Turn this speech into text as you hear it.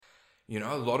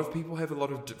a lot of people have a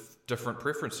lot of different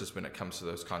preferences when it comes to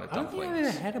those kind of dumplings. I don't think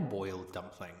I've ever had a boiled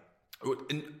dumpling.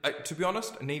 To be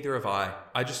honest, neither have I.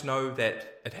 I just know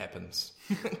that it happens.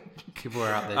 People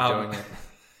are out there doing it.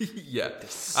 Yeah.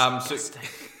 Disgusting.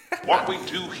 What we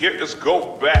do here is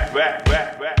go back.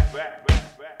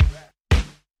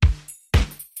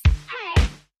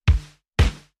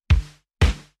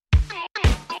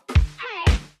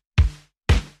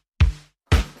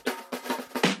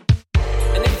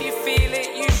 And if you feel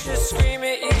it, you should scream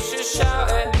it, you should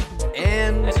shout it.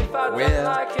 And If I don't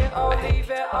like it, I'll leave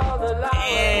it all alone.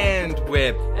 And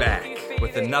we're back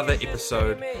with another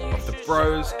episode of the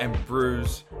Bros and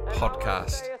Brews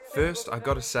podcast. First, I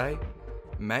gotta say,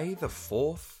 May the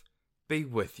 4th be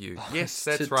with you. Yes,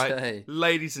 that's right. Today.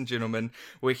 Ladies and gentlemen,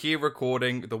 we're here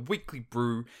recording the Weekly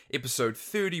Brew episode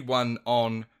 31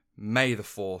 on May the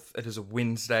 4th. It is a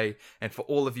Wednesday, and for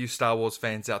all of you Star Wars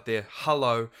fans out there,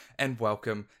 hello and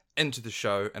welcome into the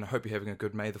show, and I hope you're having a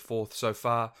good May the 4th so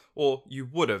far, or you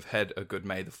would have had a good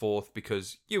May the 4th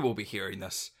because you will be hearing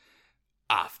this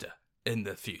after, in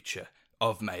the future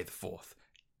of May the 4th.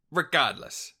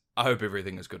 Regardless, I hope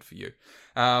everything is good for you.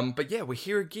 But yeah, we're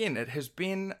here again. It has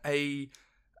been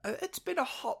it's been a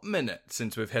hot minute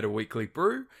since we've had a Weekly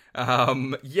Brew.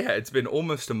 It's been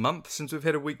almost a month since we've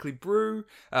had a Weekly Brew.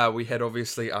 We had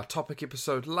obviously our topic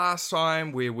episode last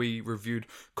time where we reviewed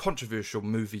controversial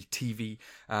movie, TV,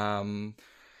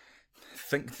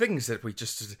 things that we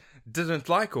just didn't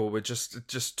like or were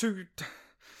just too...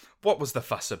 What was the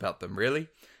fuss about them, really?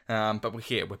 But we're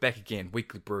here. We're back again.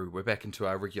 Weekly Brew. We're back into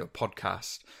our regular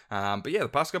podcast. But yeah, the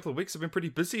past couple of weeks have been pretty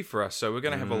busy for us, so we're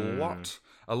going to have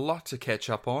a lot to catch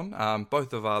up on.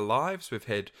 Both of our lives, we've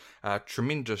had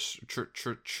tremendous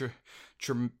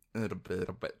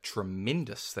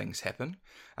things happen.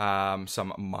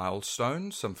 Some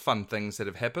milestones, some fun things that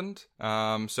have happened.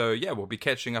 So yeah, we'll be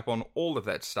catching up on all of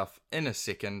that stuff in a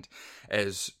second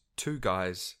as two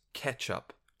guys catch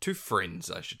up. Two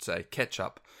friends, I should say, catch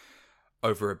up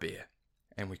over a beer.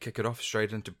 And we kick it off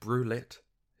straight into Brewlette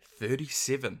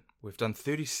 37. We've done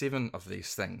 37 of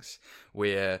these things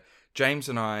where James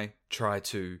and I try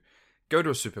to go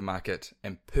to a supermarket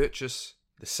and purchase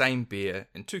the same beer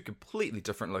in two completely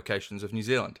different locations of New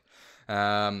Zealand.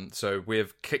 So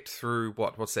we've kicked through,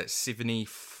 what's that,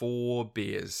 74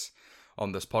 beers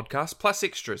on this podcast, plus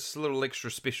extras, little extra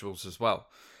specials as well.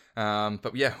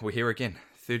 But yeah, we're here again.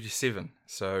 37.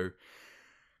 So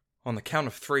on the count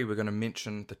of three, we're going to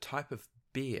mention the type of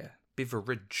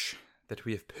beverage that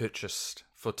we have purchased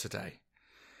for today.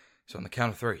 So on the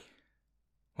count of three.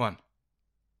 1,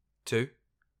 2,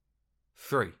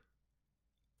 3.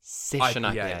 Session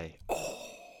IPA.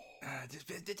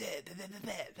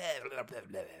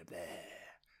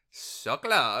 So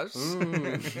close.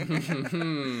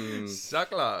 So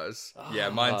close. Yeah,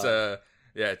 mine's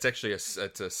it's actually it's a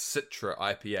Citra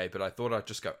IPA, but I thought I'd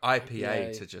just go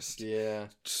IPA to just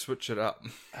switch it up.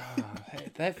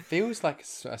 That feels like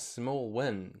a small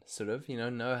win, sort of.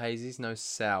 No hazies, no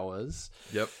sours.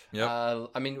 Yep.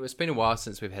 I mean, it's been a while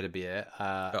since we've had a beer.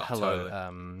 Hello.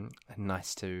 Totally.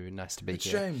 Nice to be It's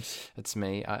here. James. It's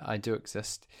me. I do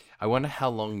exist. I wonder how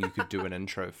long you could do an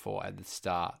intro for at the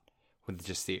start with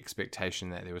just the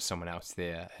expectation that there was someone else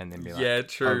there, and then be like, yeah,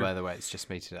 true. Oh, by the way, it's just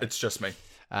me today. It's just me.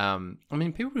 I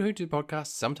mean, people who do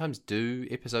podcasts sometimes do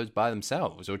episodes by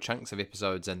themselves or chunks of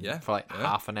episodes and for like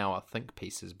half an hour think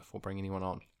pieces before bringing anyone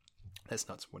on. That's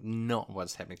not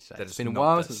what's happening today. It's been a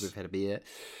while since we've had a beer.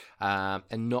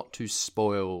 And not to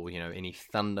spoil, any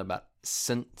thunder, but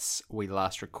since we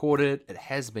last recorded, it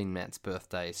has been Matt's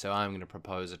birthday, so I'm going to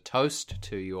propose a toast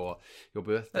to your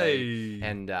birthday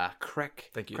and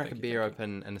crack a beer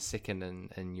open in a second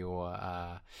in your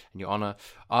honor.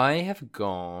 I have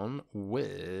gone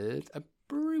with a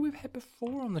brewery we've had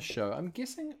before on the show. I'm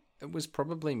guessing it was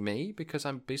probably me because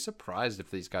I'd be surprised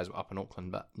if these guys were up in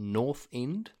Auckland, but North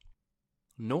End.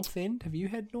 Have you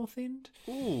had North End?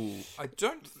 Ooh, I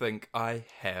don't think I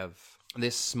have. They're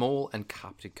small and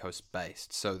Carpenter Coast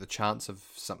based, so the chance of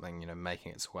something,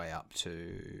 making its way up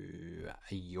to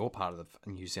your part of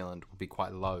New Zealand would be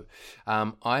quite low.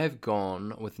 I have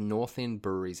gone with North End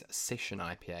Brewery's Session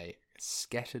IPA,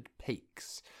 Scattered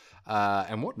Peaks.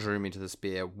 And what drew me to this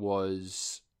beer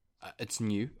was it's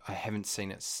new. I haven't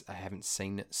seen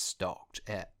it stocked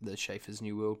at the Schaefer's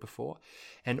New World before,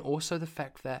 and also the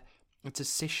fact that it's a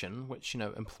session, which,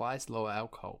 implies lower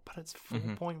alcohol, but it's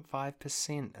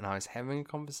 4.5%. And I was having a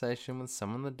conversation with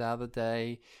someone the other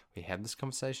day. We had this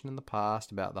conversation in the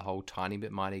past about the whole Tiny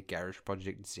Bit Mighty Garage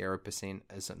Project 0%.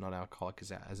 Is it not alcoholic?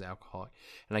 Is it alcoholic?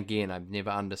 And again, I've never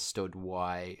understood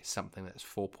why something that's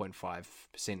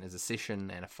 4.5% is a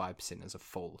session and a 5% is a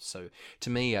full. So to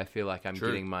me, I feel like I'm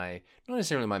getting not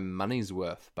necessarily my money's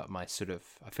worth, but I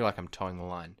feel like I'm towing the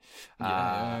line.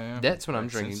 That's what I'm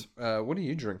drinking. What are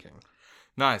you drinking?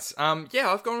 Nice.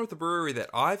 I've gone with the brewery that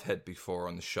I've had before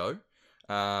on the show,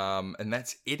 and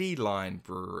that's Eddie Line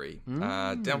Brewery,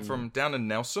 down in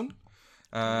Nelson.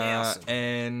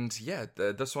 And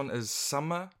this one is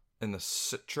Summer in the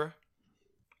Citra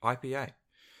IPA.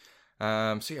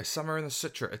 Summer in the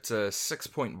Citra. It's a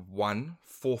 6.1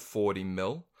 440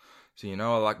 ml. So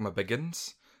I like my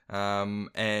biggins.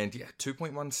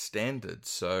 2.1 standard.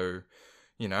 So.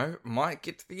 Might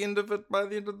get to the end of it by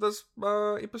the end of this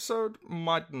episode.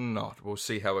 Might not. We'll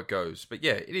see how it goes. But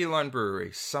yeah, Eddie Line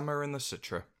Brewery, Summer in the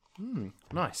Citra.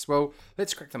 Nice. Well,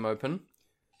 let's crack them open.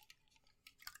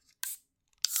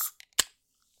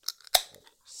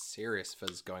 Serious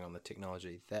fizz going on the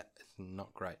technology. That is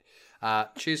not great.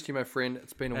 Cheers to you, my friend.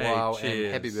 It's been a while, cheers.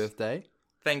 And happy birthday.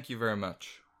 Thank you very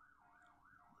much.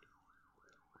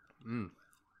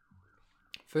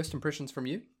 First impressions from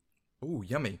you? Ooh,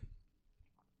 yummy.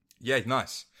 Yeah,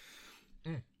 nice.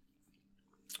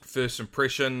 First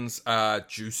impressions are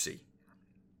juicy.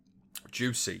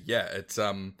 Yeah. It's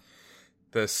the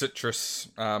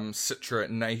citra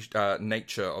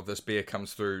nature of this beer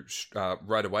comes through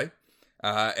right away,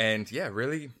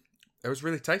 really, it was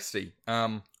really tasty.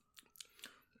 There's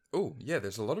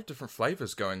a lot of different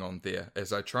flavors going on there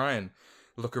as I try and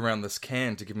look around this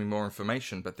can to give me more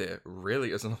information, but there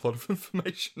really isn't a lot of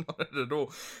information on it at all.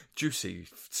 Juicy,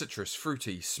 citrus,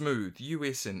 fruity, smooth,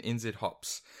 US and NZ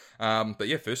hops.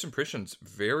 First impressions,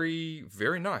 very,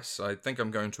 very nice. I think I'm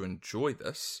going to enjoy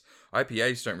this.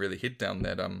 IPAs don't really head down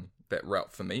that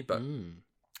route for me, but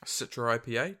Citra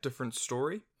IPA, different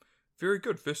story. Very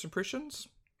good. First impressions,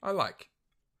 I like.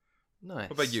 Nice.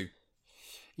 What about you?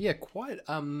 Yeah, quite,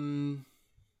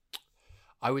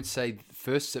 I would say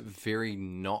first, very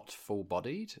not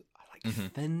full-bodied.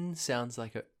 Thin sounds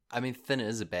like thin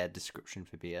is a bad description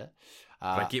for beer.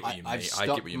 I get what you mean. I've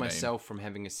stopped myself from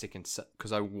having a second sip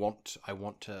because I want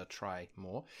to try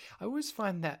more. I always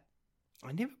find that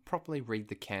I never properly read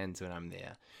the cans when I'm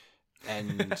there,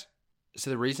 and so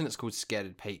the reason it's called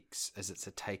Scattered Peaks is it's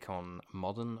a take on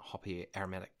modern hoppy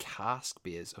aromatic cask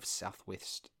beers of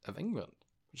southwest of England,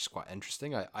 which is quite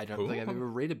interesting. I don't think I've ever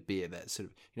read a beer that sort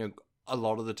of a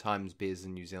lot of the times beers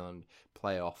in New Zealand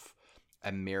play off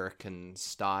American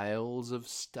styles of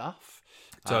stuff.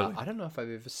 Totally. I don't know if I've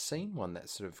ever seen one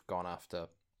that's sort of gone after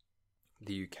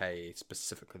the UK,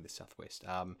 specifically the Southwest.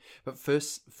 But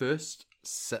first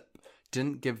sip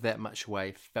didn't give that much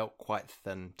away, felt quite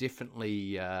thin,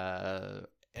 definitely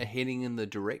heading in the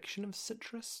direction of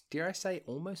citrus, dare I say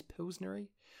almost pilsnery.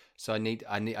 So I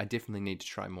definitely need to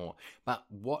try more. But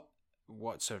what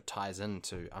sort of ties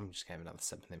into... I'm just going to have another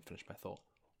sip and then finish my thought.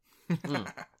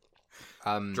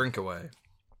 Drink away.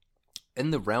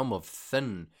 In the realm of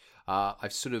thin,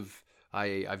 I've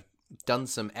done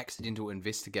some accidental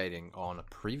investigating on a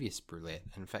previous brulette.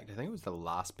 In fact, I think it was the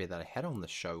last beer that I had on the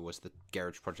show was the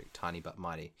Garage Project Tiny But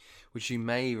Mighty, which you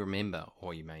may remember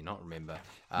or you may not remember.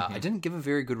 I didn't give a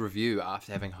very good review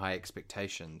after having high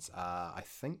expectations. I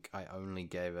think I only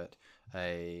gave it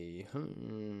can't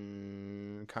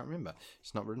remember.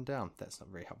 It's not written down. That's not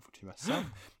very helpful to myself.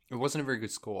 It wasn't a very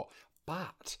good score.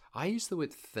 But I use the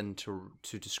word thin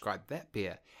to describe that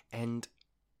beer, and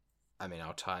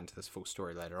I'll tie into this full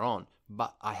story later on,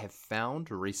 but I have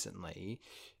found recently,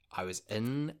 I was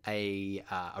in a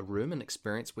room and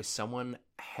experience where someone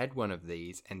had one of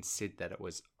these and said that it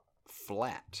was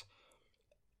flat,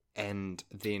 and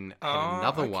then had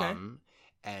another one,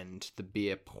 and the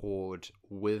beer poured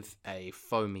with a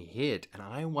foamy head, and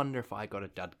I wonder if I got a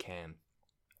dud can,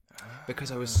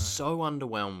 because I was so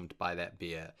underwhelmed by that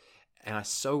beer, and I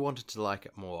so wanted to like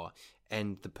it more.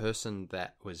 And the person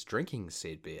that was drinking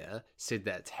said beer said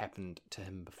that's happened to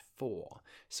him before.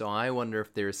 So I wonder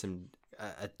if there is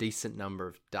a decent number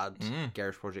of dud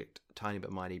Garage Project Tiny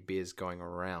But Mighty beers going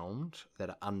around that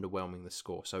are underwhelming the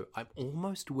score. So I'm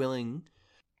almost willing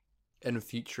in a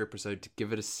future episode to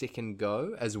give it a second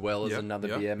go as well as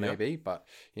another beer maybe. But,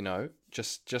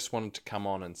 just wanted to come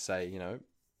on and say,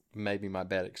 maybe my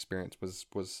bad experience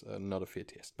was not a fair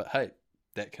test. But hey,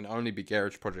 that can only be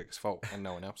Garage Project's fault and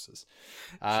no one else's.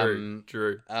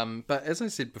 True. But as I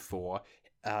said before,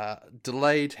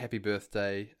 delayed happy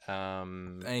birthday.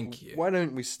 Thank you. Why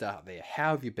don't we start there?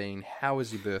 How have you been? How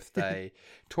was your birthday?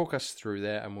 Talk us through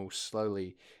that, and we'll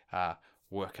slowly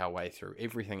work our way through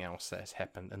everything else that's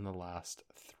happened in the last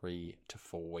 3 to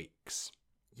 4 weeks.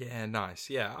 Yeah, nice.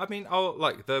 Yeah, I mean,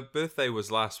 the birthday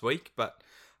was last week, but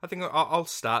I think I'll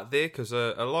start there because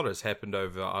a lot has happened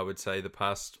over, I would say, the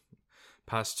past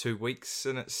 2 weeks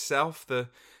in itself. The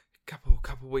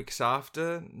couple weeks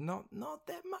after, not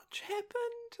that much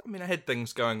happened. I mean, I had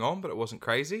things going on, but it wasn't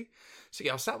crazy. So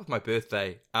yeah, I'll start with my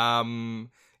birthday.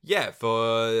 Yeah,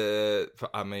 for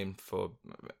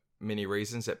many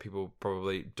reasons that people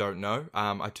probably don't know.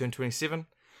 I turned 27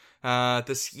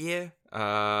 this year.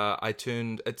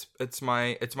 It's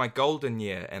my golden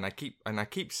year, and I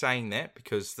keep saying that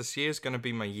because this year is going to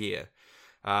be my year.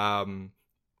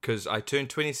 Because I turned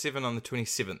 27 on the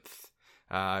 27th.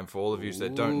 And for all of you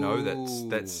that don't know,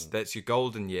 that's your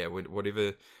golden year.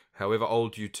 However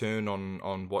old you turn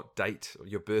on what date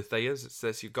your birthday is,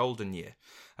 that's your golden year.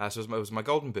 So it was my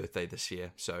golden birthday this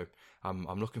year. So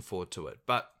I'm looking forward to it.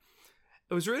 But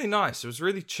it was really nice. It was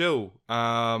really chill.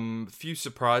 A few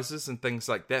surprises and things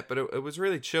like that, but it was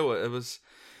really chill. It was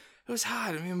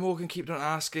hard. I mean, Morgan kept on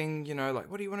asking, like,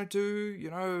 what do you want to do?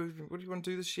 What do you want to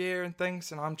do this year and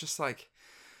things? And I'm just like,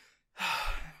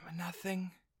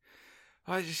 nothing.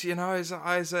 I just,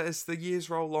 as the years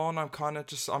roll on, I'm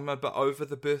a bit over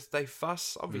the birthday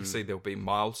fuss. Obviously, there'll be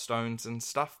milestones and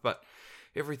stuff, but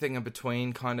everything in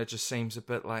between kind of just seems a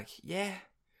bit like,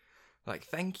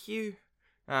 thank you.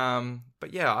 But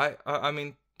yeah, I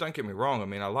mean, don't get me wrong. I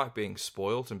mean, I like being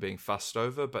spoilt and being fussed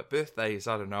over, but birthdays,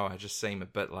 I don't know, I just seem a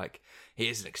bit like,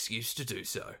 here's an excuse to do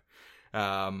so.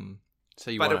 So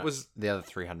it was the other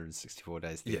 364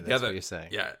 days. That's what you're saying.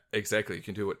 Yeah, exactly. You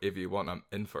can do whatever you want. I'm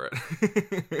in for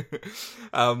it.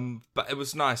 But it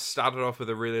was nice. Started off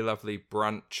with a really lovely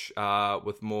brunch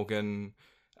with Morgan,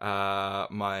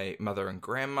 my mother and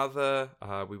grandmother.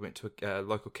 We went to a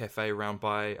local cafe around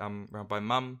by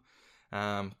Mum.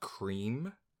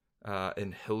 Cream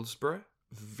in Hillsborough.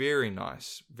 Very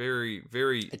nice. Very,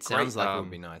 very It sounds like it would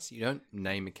be nice. You don't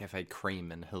name a cafe Cream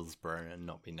in Hillsborough and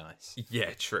not be nice.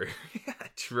 Yeah, true.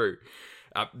 True.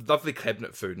 Lovely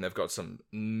cabinet food, and they've got some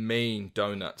mean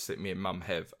donuts that me and Mum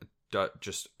have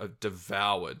just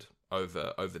devoured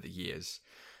over the years.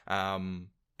 And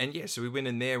yeah, so we went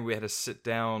in there and we had a sit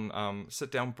down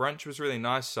brunch. It was really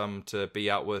nice to be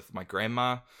out with my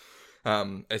grandma.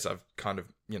 As I've kind of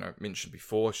mentioned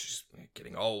before, she's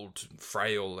getting old and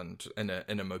frail and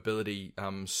in a mobility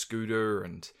scooter,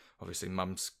 and obviously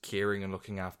Mum's caring and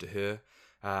looking after her.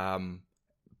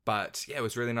 But yeah, it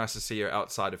was really nice to see her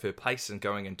outside of her place and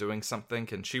going and doing something.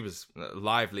 And she was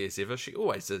lively as ever. She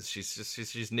always is.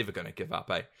 She's never going to give up,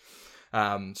 eh?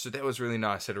 So that was really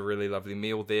nice. Had a really lovely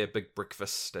meal there, big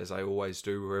breakfast as I always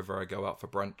do wherever I go out for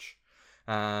brunch.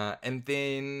 And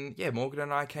then, yeah, Morgan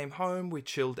and I came home, we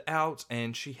chilled out,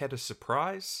 and she had a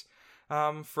surprise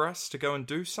for us to go and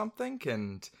do something,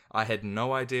 and I had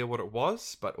no idea what it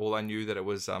was, but all I knew that it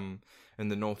was in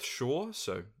the North Shore,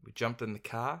 so we jumped in the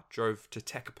car, drove to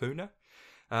Takapuna,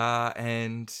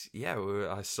 and yeah,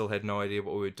 I still had no idea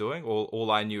what we were doing.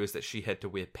 All I knew is that she had to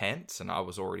wear pants, and I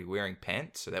was already wearing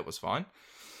pants, so that was fine.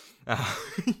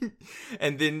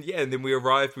 And then we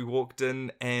arrived, we walked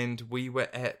in, and we were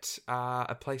at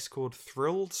a place called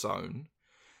Thrill Zone,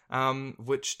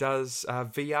 which does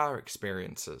VR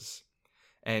experiences.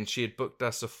 And she had booked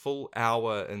us a full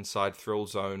hour inside Thrill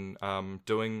Zone,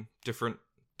 doing different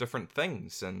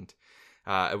things, and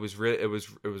it was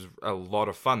a lot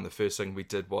of fun. The first thing we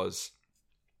did was,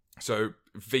 so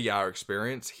VR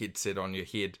experience, headset on your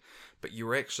head, but you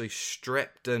were actually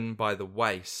strapped in by the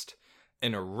waist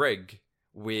in a rig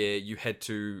where you had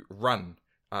to run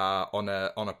on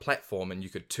a platform, and you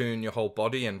could turn your whole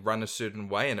body and run a certain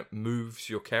way, and it moves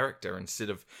your character instead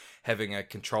of having a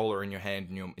controller in your hand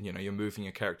and you're moving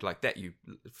your character like that. You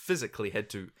physically had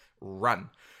to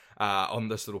run on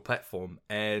this little platform,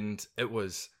 and it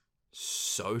was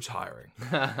so tiring.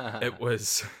 It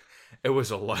was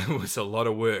a lot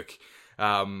of work.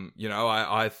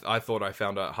 I thought I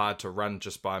found it hard to run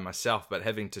just by myself, but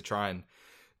having to try and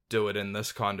do it in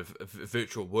this kind of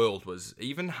virtual world was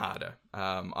even harder.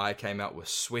 I came out with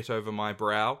sweat over my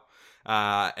brow,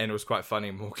 and it was quite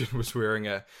funny. Morgan was wearing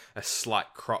a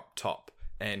slight crop top,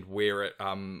 and where it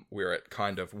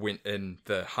kind of went in,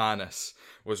 the harness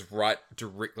was right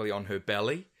directly on her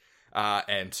belly,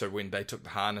 and so when they took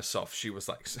the harness off, she was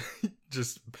like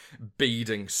just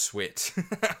beading sweat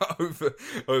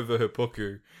over her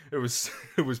puku. It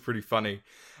was pretty funny.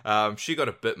 She got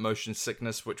a bit motion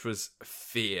sickness, which was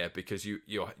fair because you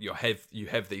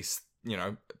have these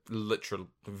literal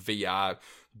VR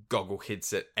goggle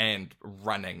headset and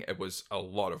running. It was a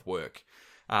lot of work.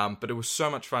 But it was so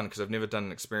much fun because I've never done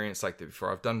an experience like that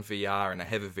before. I've done VR and I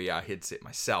have a VR headset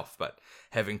myself, but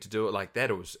having to do it like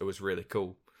that, it was really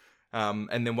cool.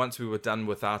 And then once we were done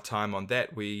with our time on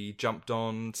that, we jumped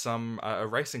on a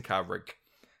racing car rig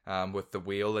with the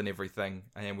wheel and everything,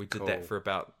 and we did that for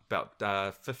about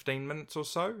 15 minutes or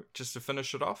so just to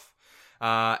finish it off.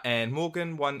 And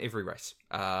Morgan won every race,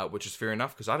 which is fair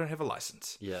enough because I don't have a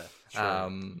license. Yeah,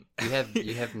 true.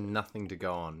 You have nothing to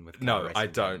go on with. No, I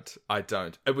don't.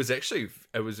 It was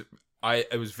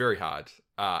very hard.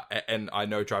 And I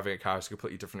know driving a car is a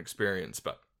completely different experience,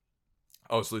 but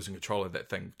I was losing control of that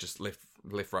thing just left,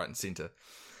 right, and center.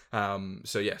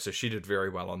 So she did very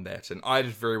well on that, and I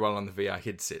did very well on the VR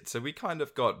headset. So we kind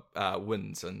of got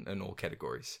wins in all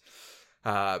categories.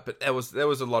 But that was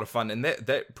a lot of fun, and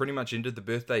that pretty much ended the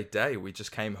birthday day. We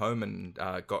just came home and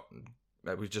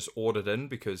we just ordered in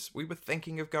because we were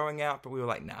thinking of going out, but we were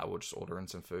like, nah, we'll just order in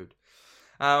some food.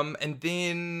 And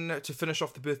then to finish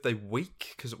off the birthday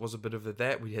week, because it was a bit of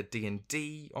that, we had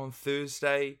D&D on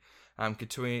Thursday.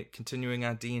 Continuing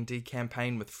our D&D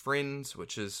campaign with friends,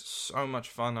 which is so much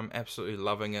fun. I'm absolutely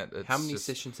loving it. How many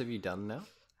sessions have you done now?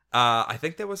 I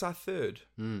think that was our third.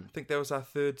 I think that was our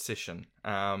third session.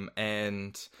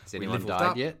 And has anyone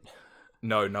died yet?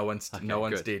 No one's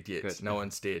dead yet. Good. No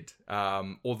one's dead.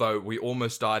 Although we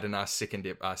almost died in our second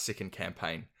episode.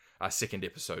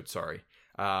 Sorry.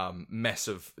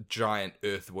 Massive giant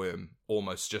earthworm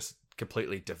almost just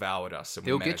completely devoured us. And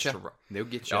They'll get you. They'll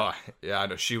get you. Oh, yeah, I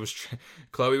know.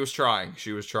 Chloe was trying.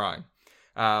 She was trying.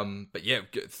 But yeah,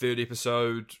 third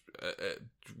episode,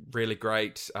 really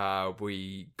great.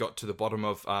 We got to the bottom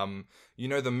of,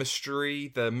 the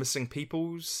mystery, the missing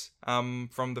peoples, from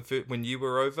the when you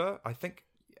were over, I think.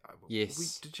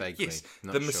 Yes, vaguely. Yes,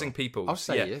 the missing peoples. I'll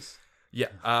say yes.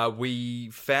 Yeah, we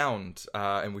found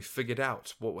and we figured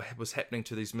out what was happening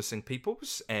to these missing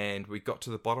peoples, and we got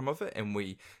to the bottom of it, and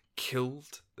we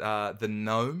killed the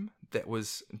gnome that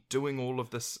was doing all of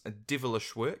this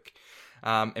devilish work.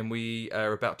 And we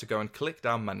are about to go and collect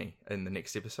our money in the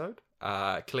next episode,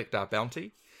 collect our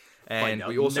bounty. And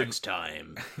we also next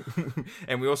time.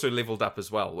 And we also leveled up as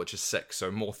well, which is sick.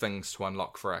 So more things to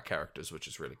unlock for our characters, which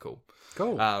is really cool.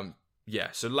 Cool. Yeah,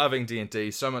 so loving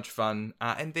D&D, so much fun.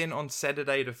 And then on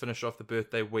Saturday, to finish off the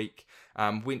birthday week,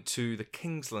 went to the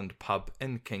Kingsland pub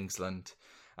in Kingsland.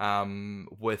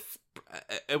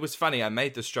 It was funny. I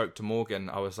made this joke to Morgan.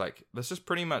 I was like, this is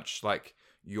pretty much like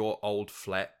your old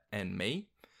flat and me.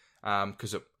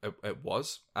 Because it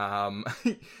was.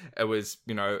 It was,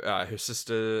 her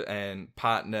sister and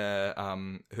partner,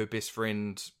 her best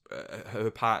friend, her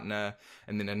partner,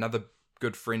 and then another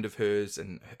good friend of hers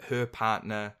and her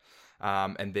partner,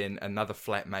 and then another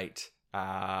flatmate.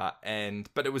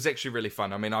 But it was actually really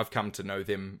fun. I mean, I've come to know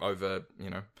them over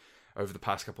the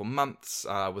past couple of months,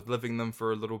 with living them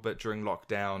for a little bit during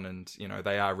lockdown, and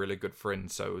they are really good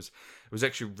friends. So it was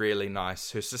actually really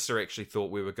nice. Her sister actually thought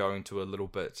we were going to a little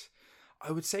bit, I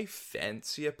would say,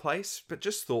 fancier place, but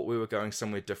just thought we were going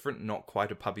somewhere different, not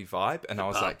quite a pubby vibe. And I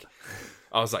was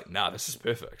like, nah, this is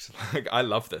perfect. Like, I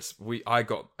love this. I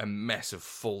got a massive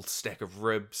full stack of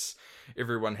ribs.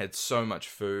 Everyone had so much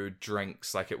food,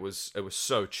 drinks. Like, it was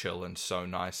so chill and so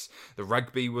nice. The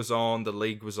rugby was on, the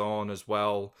league was on as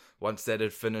well. Once that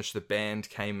had finished, the band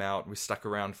came out. We stuck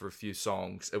around for a few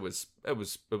songs. It was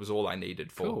all I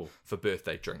needed for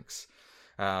birthday drinks.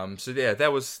 So yeah,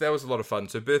 that was a lot of fun.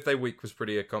 So birthday week was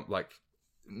pretty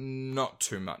not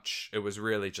too much. It was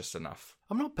really just enough.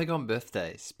 I'm not big on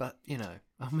birthdays, but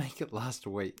I'll make it last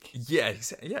a week. Yeah,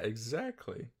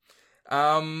 exactly.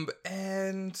 And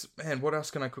what else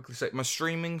can I quickly say? My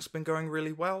streaming's been going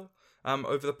really well.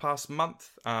 Over the past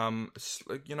month,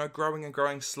 growing and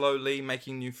growing slowly,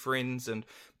 making new friends and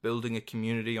building a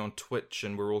community on Twitch,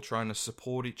 and we're all trying to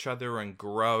support each other and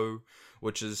grow,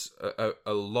 which is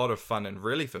a lot of fun and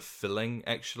really fulfilling,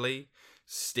 actually.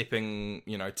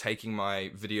 Taking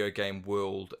my video game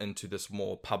world into this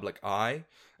more public eye.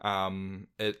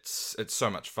 It's so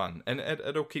much fun, and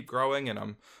it'll keep growing,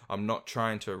 and I'm not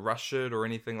trying to rush it or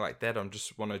anything like that. I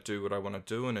just want to do what I want to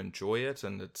do and enjoy it,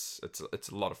 and it's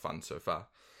a lot of fun so far.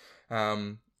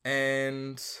 And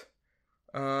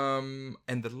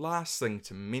the last thing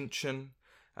to mention,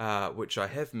 which I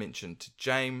have mentioned to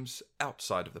James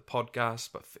outside of the podcast,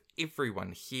 but for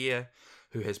everyone here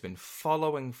who has been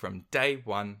following from day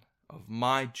one of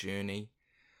my journey,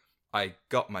 I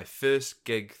got my first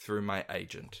gig through my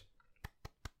agent.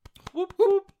 Whoop,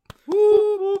 whoop,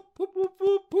 whoop, whoop, whoop,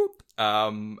 whoop, whoop.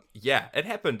 Yeah, it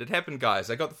happened. It happened, guys.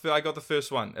 I got the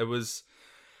first one. It was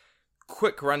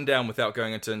quick rundown without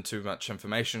going into too much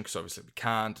information, because obviously we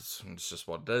can't. It's just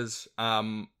what it is.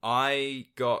 I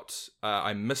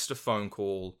missed a phone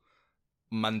call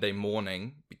Monday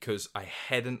morning because I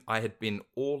had been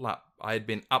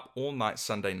up all night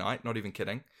Sunday night, not even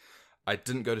kidding. I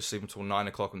didn't go to sleep until 9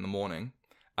 o'clock in the morning,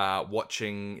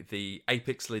 watching the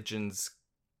Apex Legends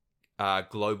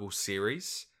Global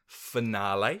Series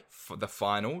finale for the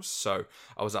finals. So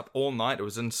I was up all night. It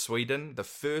was in Sweden, the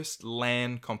first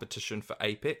LAN competition for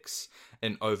Apex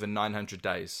in over 900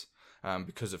 days,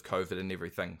 because of COVID and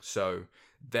everything. So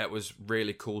that was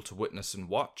really cool to witness and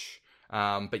watch.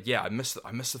 But yeah, I missed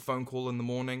the phone call in the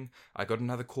morning. I got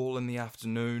another call in the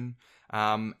afternoon.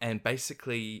 And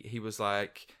basically he was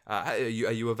like, hey,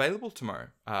 are you available tomorrow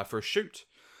for a shoot?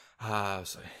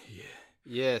 So yeah.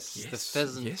 Yes, the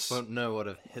pheasants won't know what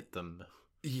have hit them.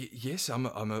 Yes, I'm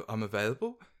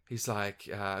available. He's like,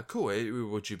 cool.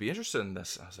 Would you be interested in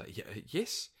this? I was like, yeah,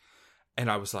 yes. And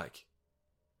I was like,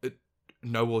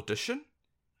 no audition?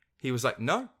 He was like,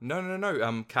 no.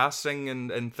 Casting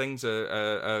and things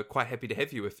are quite happy to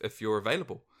have you if you're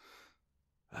available.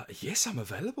 Yes, I'm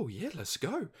available. Yeah, let's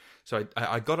go. So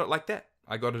I got it like that.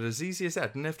 I got it as easy as that. I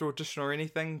didn't have to audition or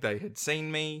anything. They had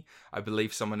seen me. I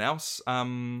believe someone else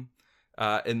in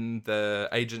the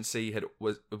agency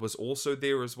was also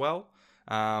there as well.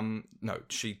 No,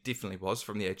 she definitely was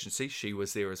from the agency. She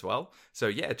was there as well. So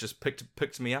yeah, it just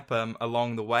picked me up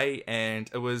along the way, and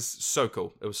it was so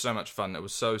cool. It was so much fun. It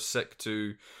was so sick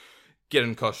to get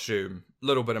in costume,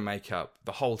 little bit of makeup,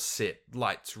 the whole set,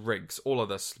 lights, rigs, all of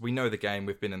this. We know the game.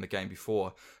 We've been in the game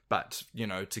before, but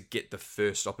to get the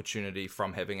first opportunity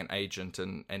from having an agent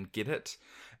and get it,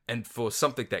 and for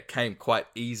something that came quite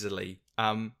easily,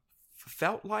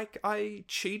 felt like I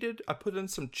cheated. I put in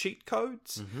some cheat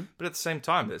codes, but at the same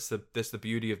time, that's the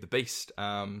beauty of the beast.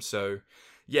 So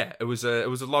yeah, it was a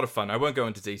lot of fun. I won't go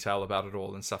into detail about it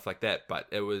all and stuff like that, but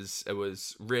it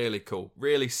was really cool,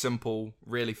 really simple,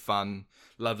 really fun,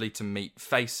 lovely to meet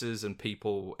faces and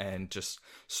people, and just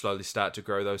slowly start to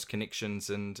grow those connections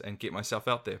and get myself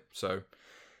out there. So,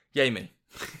 yay me.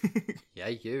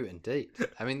 Yay you, indeed.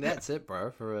 I mean, that's it,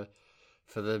 bro.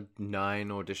 For the 9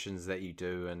 auditions that you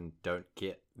do and don't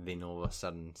get, then all of a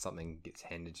sudden something gets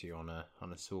handed to you on a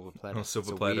silver platter. On a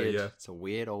silver platter, yeah. It's a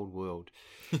weird old world.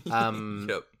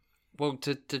 Yep. Well,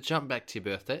 to jump back to your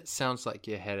birthday, it sounds like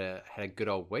you had a good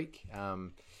old week.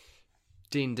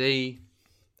 D&D.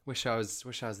 Wish I was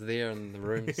there in the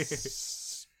room,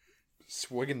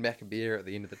 swigging back a beer at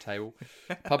the end of the table.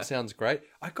 Pub sounds great.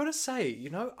 I gotta say,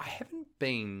 I haven't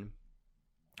been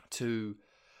to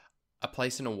a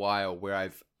place in a while where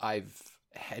I've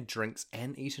had drinks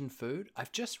and eaten food.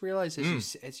 I've just realized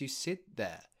as you said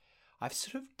that, I've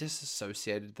sort of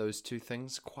disassociated those two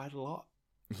things quite a lot.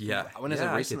 Yeah. When I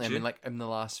say recently, I mean like in the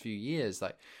last few years,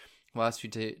 like the last few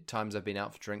times I've been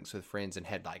out for drinks with friends and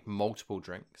had like multiple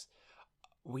drinks,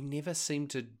 we never seem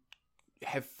to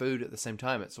have food at the same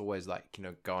time. It's always like,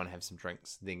 go and have some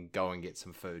drinks, then go and get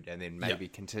some food, and then maybe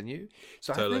continue.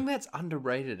 So totally. I think that's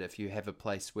underrated if you have a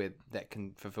place where that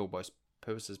can fulfill both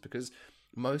purposes, because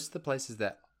most of the places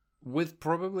that, with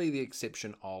probably the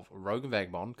exception of Rogue and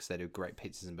Vagabond, because they do great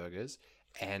pizzas and burgers,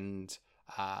 and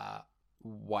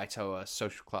Waitoa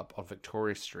Social Club on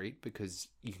Victoria Street, because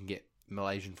you can get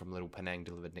Malaysian from Little Penang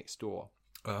delivered next door.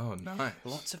 Oh, nice.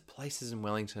 Lots of places in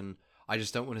Wellington. I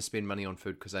just don't want to spend money on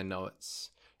food because I know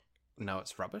it's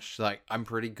rubbish. Like, I'm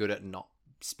pretty good at not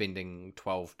spending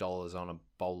 $12 on a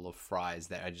bowl of fries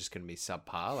that are just going to be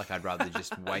subpar. Like, I'd rather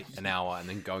just wait an hour and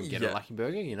then go and get a Lucky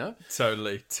Burger,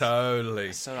 Totally.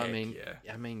 So, I mean,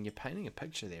 you're painting a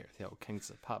picture there at the old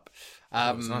Kingsland Pub.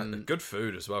 Good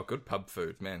food as well. Good pub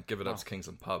food, man. Give it up to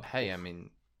Kingsland Pub. Hey, I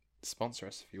mean, sponsor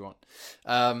us if you want.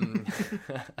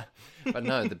 But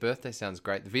no, the birthday sounds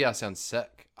great. The VR sounds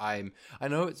sick. I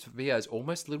know VR is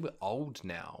almost a little bit old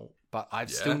now, but I've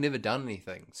still never done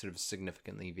anything sort of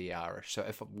significantly VR-ish. So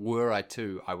if were I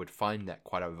to, I would find that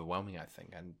quite overwhelming, I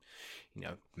think. And,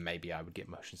 maybe I would get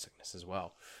motion sickness as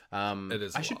well.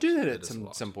 I should do that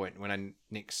at some point when I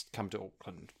next come to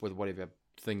Auckland with whatever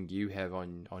thing you have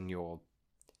on your...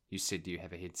 You said you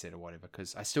have a headset or whatever,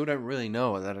 because I still don't really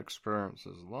know what that experience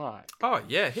is like. Oh,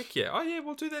 yeah, heck yeah. Oh, yeah,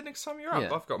 we'll do that next time you're up.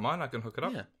 Yeah. I've got mine. I can hook it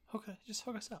up. Yeah, just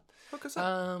hook us up. Hook us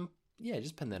up. Yeah,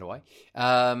 just pin that away.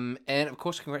 And, of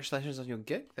course, congratulations on your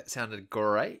gig. That sounded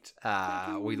great.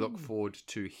 We look forward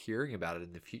to hearing about it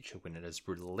in the future when it is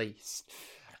released.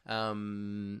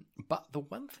 But the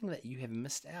one thing that you have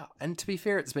missed out, and to be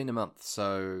fair, it's been a month,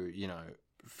 so,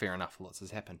 fair enough, lots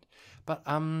has happened. But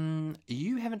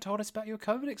you haven't told us about your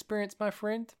COVID experience, my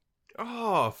friend.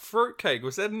 Oh, fruitcake.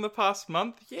 Was that in the past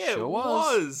month? Yeah, sure it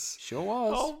was. Sure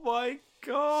was. Oh my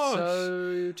gosh.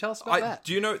 So tell us about that.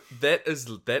 Do you know, that is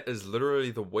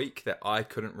literally the week that I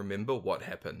couldn't remember what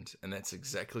happened, and that's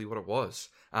exactly what it was.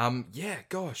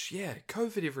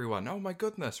 COVID, everyone. Oh my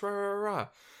goodness, rah, rah, rah.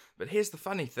 But here's the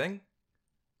funny thing.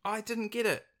 I didn't get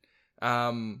it.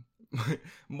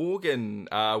 Morgan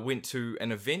went to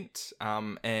an event,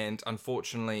 and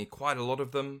unfortunately quite a lot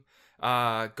of them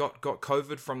got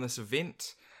COVID from this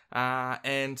event.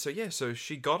 And so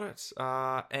she got it,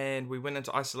 and we went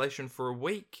into isolation for a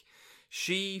week.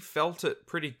 She felt it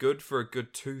pretty good for a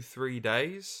good 2-3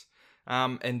 days.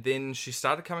 And then she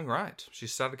started coming right. She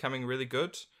started coming really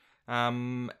good.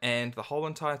 And the whole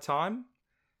entire time,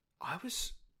 I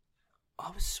was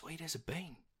sweet as a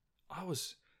bean. I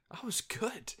was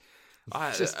good.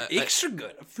 Just extra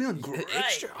good. I'm feeling great.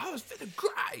 I was feeling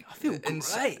great. I feel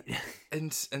great.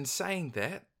 And saying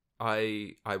that,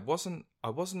 I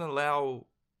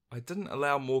didn't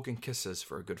allow Morgan kisses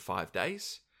for a good 5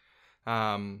 days.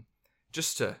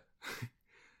 Just to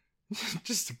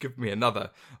give me another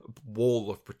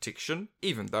wall of protection,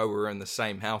 even though we were in the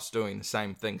same house doing the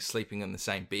same thing, sleeping in the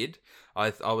same bed.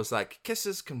 I was like,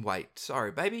 kisses can wait.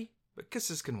 Sorry, baby, but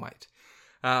kisses can wait.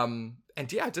 And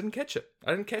yeah, I didn't catch it.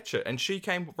 And she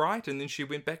came right, and then she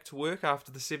went back to work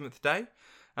after the 7th day.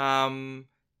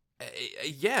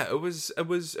 Yeah, it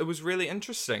was really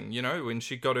interesting. You know, when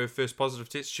she got her first positive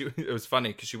test, it was funny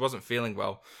because she wasn't feeling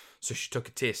well, so she took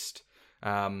a test.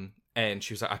 And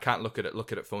she was like, I can't look at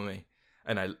it for me.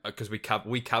 And because we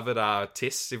covered our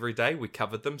tests every day, we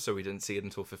covered them, so we didn't see it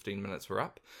until 15 minutes were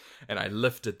up. And I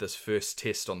lifted this first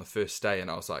test on the first day, and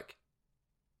I was like,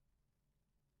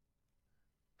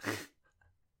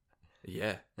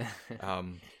 yeah,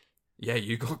 yeah,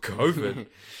 you got COVID.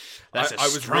 That's a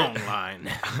strong line.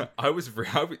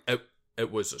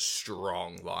 It was a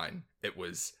strong line. It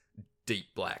was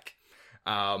deep black.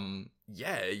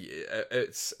 Yeah,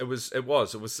 it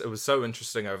was so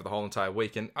interesting over the whole entire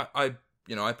week, and I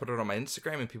put it on my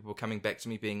Instagram, and people were coming back to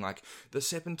me being like,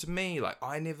 this happened to me, like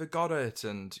I never got it,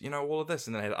 and all of this.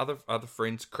 And then I had other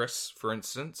friends, Chris for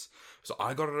instance, so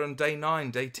I got it on day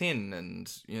 9, day 10,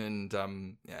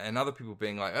 and other people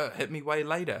being like, oh, it hit me way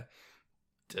later.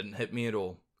 Didn't hit me at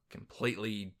all.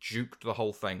 Completely juked the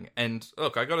whole thing. And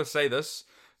look, I gotta say this,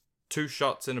 2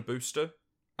 shots and a booster.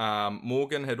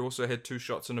 Morgan had also had 2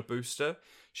 shots and a booster.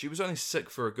 She was only sick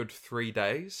for a good 3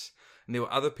 days. And there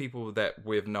were other people that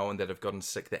we've known that have gotten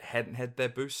sick that hadn't had their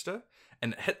booster,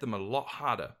 and it hit them a lot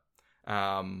harder.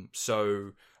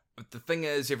 So the thing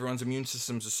is, everyone's immune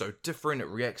systems are so different. It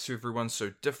reacts to everyone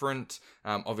so different.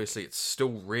 Obviously, it's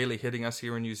still really hitting us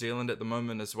here in New Zealand at the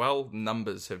moment as well.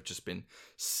 Numbers have just been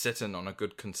sitting on a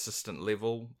good, consistent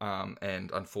level,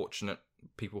 and unfortunate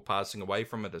people passing away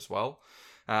from it as well.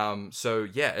 So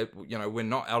yeah, we're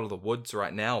not out of the woods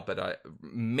right now, but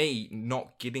me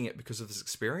not getting it because of this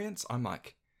experience, I'm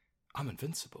like, I'm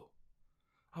invincible.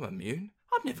 I'm immune.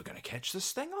 I'm never going to catch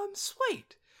this thing. I'm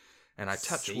sweet. And I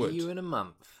touch wood. See you in a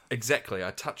month. Exactly.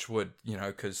 I touch wood,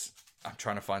 because I'm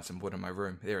trying to find some wood in my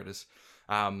room. There it is.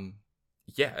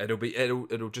 Yeah,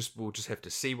 we'll just have to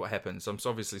see what happens. I'm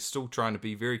obviously still trying to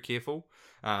be very careful.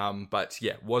 But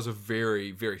yeah, it was a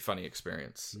very, very funny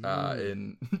experience,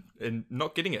 in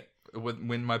not getting it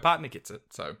when my partner gets it.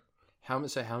 So how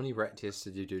many rat tests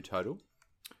did you do total?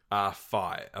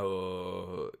 5.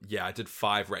 Yeah, I did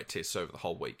 5 rat tests over the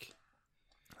whole week.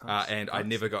 And I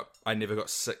never got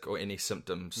sick or any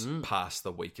symptoms past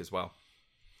the week as well.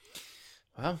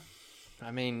 Well,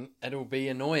 I mean, it'll be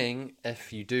annoying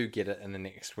if you do get it in the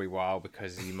next wee while,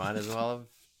 because you might as well have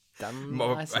done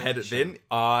I had it then.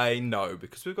 I know,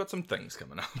 because we've got some things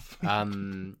coming up.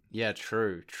 Yeah,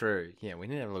 true. Yeah, we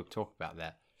need to have a little talk about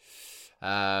that.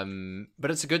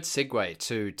 But it's a good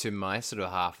segue to my sort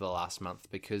of half of the last month,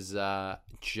 because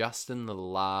just in the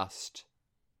last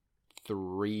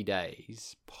 3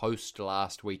 days post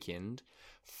last weekend,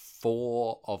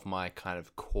 4 of my kind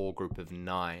of core group of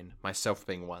 9, myself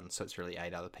being one, so it's really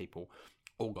 8 other people,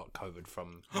 all got COVID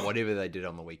from whatever they did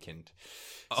on the weekend.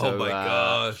 Oh my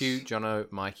gosh. Hugh,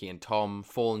 Jono, Mikey and Tom,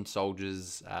 fallen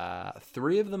soldiers.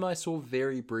 3 of them I saw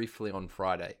very briefly on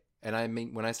Friday. And I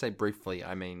mean, when I say briefly,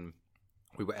 I mean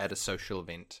we were at a social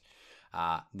event.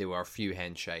 There were a few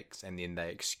handshakes, and then they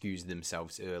excused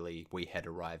themselves early. We had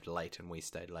arrived late and we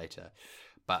stayed later.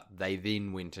 But they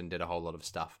then went and did a whole lot of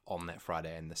stuff on that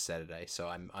Friday and the Saturday. So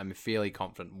I'm fairly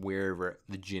confident wherever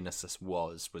the genesis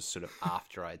was sort of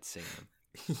after I'd seen them.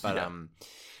 But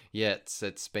yeah,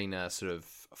 it's been a sort of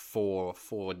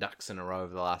four ducks in a row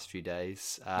over the last few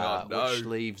days, which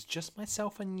leaves just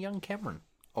myself and young Cameron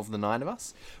of the 9 of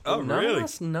us. Really?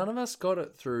 None of us got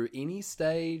it through any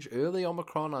stage. Early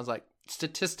Omicron, I was like,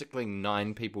 statistically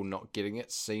 9 people not getting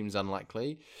it seems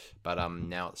unlikely, but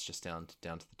now it's just down to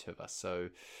the 2 of us. So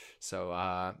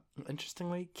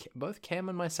interestingly, both Cam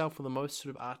and myself are the most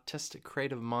sort of artistic,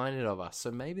 creative minded of us.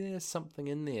 So maybe there's something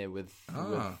in there with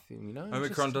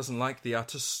Omicron doesn't like the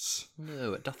artists.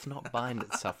 No, it doth not bind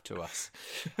itself to us.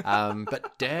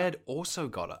 But Dad also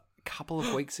got it a couple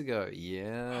of weeks ago.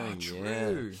 Yeah,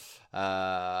 true.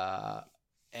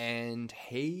 And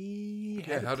he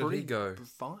had how did he go?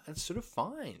 Sort of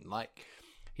fine. Like,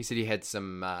 he said he had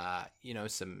some,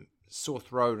 some sore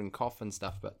throat and cough and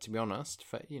stuff. But to be honest,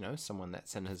 for someone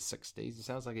that's in his 60s, it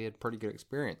sounds like he had pretty good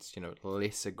experience.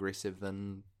 Less aggressive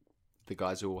than the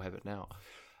guys who all have it now.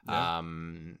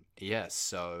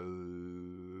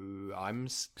 So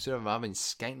I've been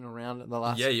skating around the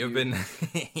last. Yeah, you've been.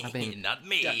 I've been not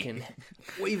me. Ducking,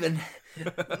 weaving,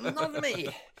 not me.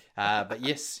 But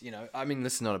yes,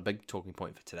 this is not a big talking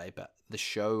point for today, but the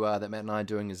show that Matt and I are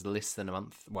doing is less than a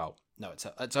month. Well, no,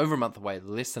 it's over a month away,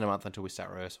 less than a month until we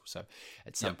start rehearsal. So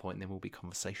at some point there will be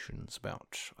conversations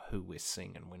about who we're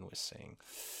seeing and when we're seeing.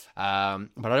 But I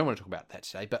don't want to talk about that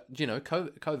today. But,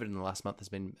 COVID in the last month has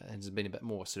been a bit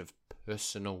more sort of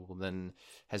personal than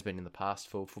has been in the past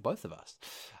for both of us.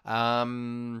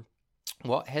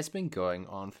 What has been going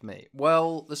on for me?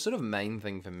 Well, the sort of main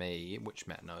thing for me, which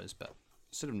Matt knows, but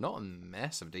sort of not in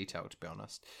massive detail, to be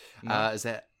honest, is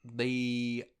that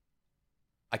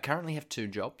I currently have 2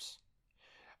 jobs.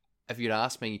 If you'd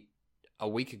asked me a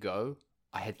week ago,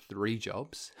 I had 3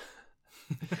 jobs.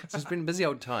 So it's been a busy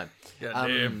old time.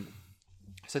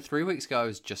 So 3 weeks ago, I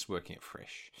was just working at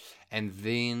Fresh. And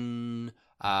then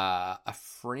a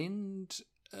friend,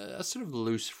 a sort of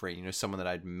loose friend, someone that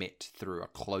I'd met through a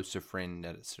closer friend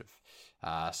at sort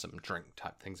of some drink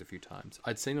type things a few times.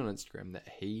 I'd seen on Instagram that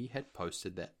he had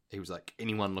posted that he was like,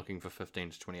 anyone looking for 15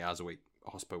 to 20 hours a week,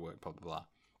 hospital work, blah, blah,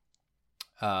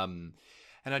 blah.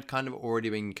 And I'd kind of already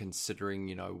been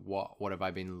considering, what have I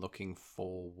been looking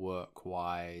for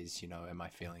work-wise? Am I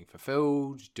feeling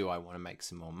fulfilled? Do I want to make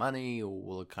some more money? Or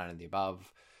all kind of the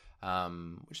above? Which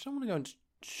I don't want to go into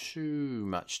too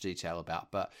much detail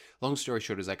about. But long story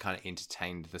short is I kind of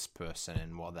entertained this person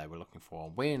and what they were looking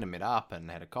for. When I met up and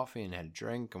had a coffee and had a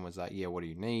drink and was like, yeah, what do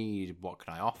you need? What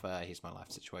can I offer? Here's my life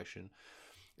situation.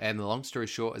 And the long story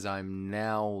short is I'm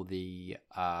now the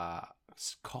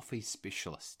coffee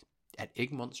specialist at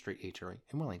Egmont Street Eatery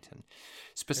in Wellington,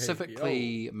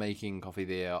 specifically making coffee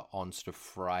there on sort of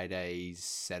Fridays,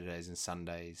 Saturdays and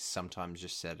Sundays, sometimes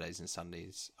just Saturdays and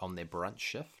Sundays on their brunch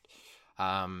shift.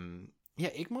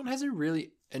 Egmont has a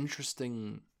really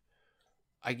interesting,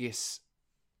 I guess,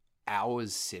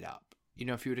 hours set up.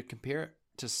 If you were to compare it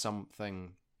to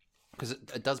something, because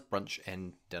it does brunch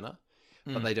and dinner,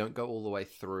 but they don't go all the way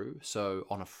through. So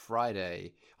on a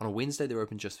Wednesday, they're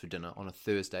open just for dinner. On a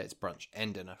Thursday, it's brunch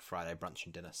and dinner. Friday, brunch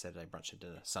and dinner. Saturday, brunch and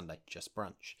dinner. Sunday, just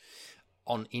brunch.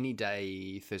 On any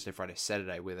day, Thursday, Friday,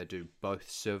 Saturday, where they do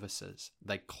both services,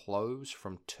 they close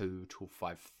from 2 till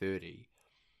 5:30.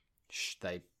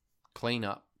 They clean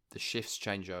up. The chefs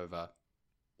change over.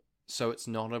 So it's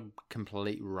not a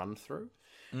complete run through.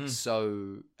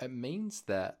 So it means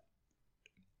that,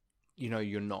 you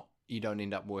don't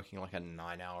end up working like a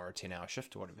 9-hour or 10-hour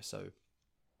shift or whatever. So,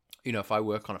 if I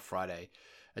work on a Friday,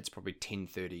 it's probably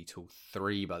 10:30 till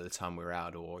 3 by the time we're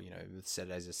out, or,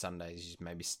 Saturdays or Sundays, you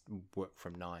maybe work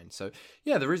from 9. So,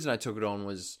 yeah, the reason I took it on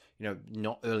was,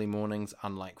 not early mornings,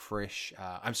 unlike Fresh.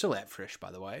 I'm still at Fresh,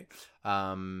 by the way.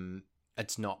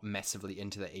 It's not massively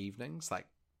into the evenings. Like,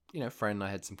 Fran and I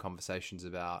had some conversations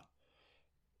about,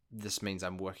 this means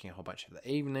I'm working a whole bunch of the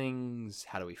evenings.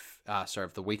 How do we,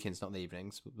 of the weekends, not the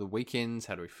evenings, the weekends,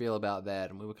 how do we feel about that?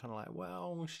 And we were kind of like,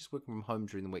 well, she's working from home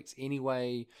during the weeks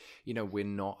anyway. We're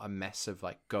not a massive,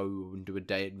 go and do a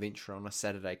day adventure on a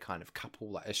Saturday kind of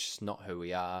couple. Like, it's just not who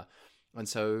we are. And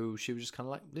so she was just kind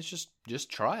of like, let's just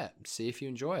try it, see if you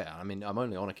enjoy it. I mean, I'm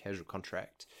only on a casual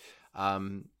contract,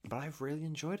 but I've really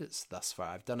enjoyed it thus far.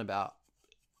 I've done about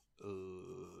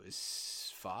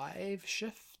 5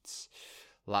 shifts.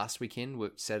 Last weekend,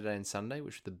 worked Saturday and Sunday,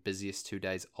 which were the busiest 2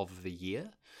 days of the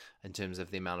year in terms of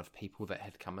the amount of people that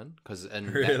had come in. Because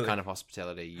in that kind of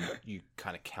hospitality, you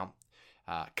kind of count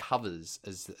covers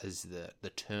as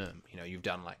the term. You've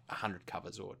done like 100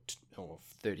 covers or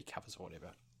 30 covers or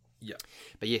whatever. Yeah.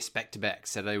 But yes, back to back.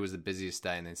 Saturday was the busiest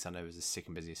day, and then Sunday was the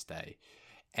second busiest day.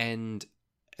 And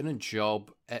in a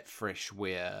job at Fresh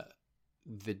where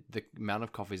the amount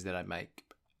of coffees that I make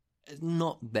is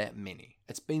not that many.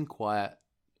 It's been quiet.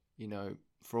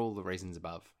 For all the reasons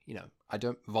above,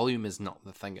 volume is not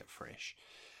the thing at Fresh.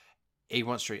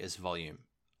 Egmont Street is volume.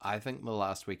 I think the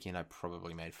last weekend I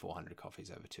probably made 400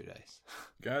 coffees over 2 days.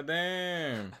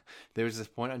 Goddamn. There was this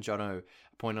point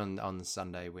on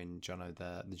Sunday when Jono,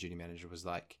 the duty manager, was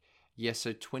like, yeah,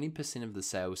 so 20% of the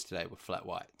sales today were flat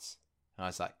whites. And I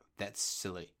was like, that's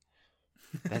silly.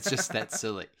 That's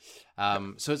silly.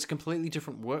 So it's a completely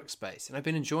different workspace, and I've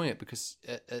been enjoying it because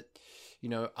it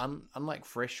unlike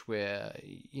Fresh, where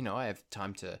I have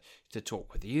time to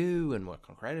talk with you and work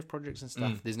on creative projects and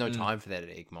stuff. There's no time for that at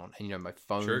Egmont, and my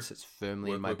phone sits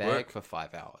firmly in my bag for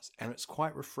 5 hours, and it's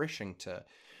quite refreshing to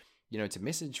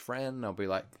message Fran. I'll be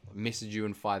like, message you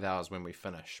in 5 hours when we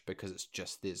finish, because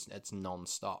it's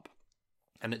non-stop.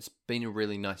 And it's been a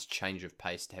really nice change of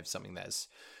pace to have something that's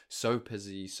so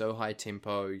busy, so high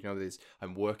tempo.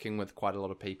 I'm working with quite a lot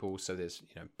of people, so there's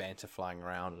banter flying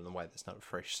around in a way that's not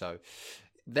Fresh. So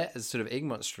that is sort of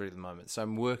Egmont Street at the moment. So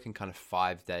I'm working kind of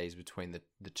 5 days between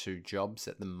the two jobs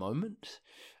at the moment,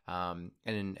 and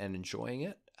enjoying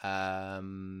it.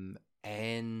 And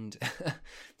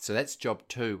so that's job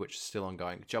 2, which is still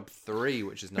ongoing. Job 3,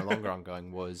 which is no longer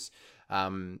ongoing, was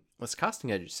this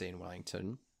casting agency in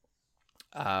Wellington.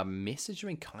 Messaged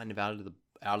me kind of out of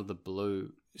the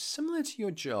blue, similar to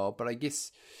your job, but I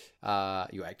guess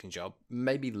your acting job,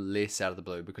 maybe less out of the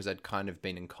blue, because I'd kind of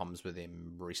been in comms with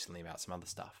them recently about some other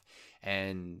stuff,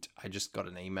 and I just got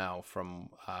an email from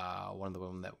one of the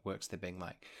women that works there being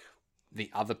like, the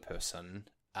other person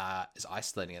is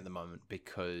isolating at the moment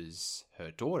because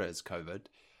her daughter has COVID.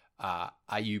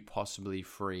 Are you possibly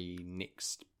free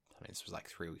this was like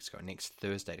 3 weeks ago, next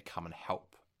Thursday, to come and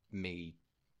help me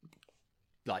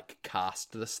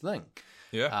cast this thing?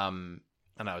 Yeah.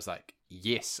 And I was like,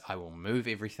 yes, I will move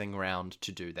everything around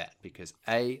to do that, because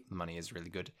A, money is really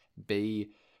good,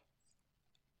 B,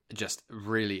 just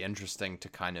really interesting to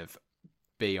kind of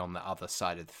be on the other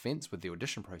side of the fence with the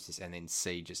audition process, and then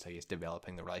C, just I guess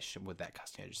developing the relationship with that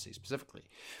casting agency specifically.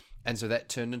 And so that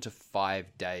turned into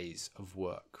 5 days of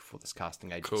work for this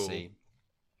casting agency.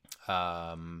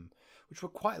 Cool. Which were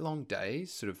quite long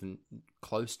days, sort of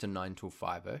close to 9 till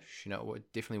 5-ish.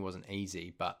 It definitely wasn't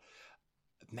easy, but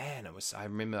man, it was. I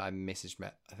remember I messaged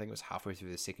Matt, I think it was halfway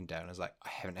through the second day, and I was like, I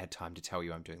haven't had time to tell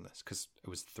you I'm doing this, because it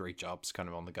was 3 jobs kind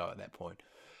of on the go at that point.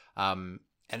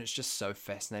 And it's just so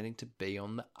fascinating to be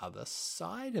on the other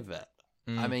side of it.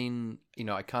 I mean,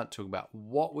 I can't talk about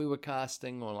what we were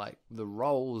casting or like the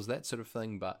roles, that sort of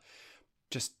thing, but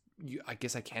just, I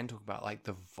guess I can talk about like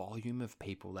the volume of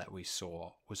people that we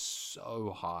saw was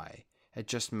so high. It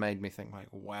just made me think like,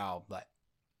 wow, like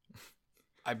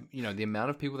the amount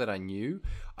of people that I knew.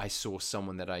 I saw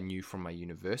someone that I knew from my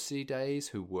university days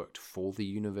who worked for the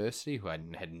university, who I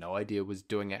had no idea was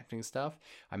doing acting stuff.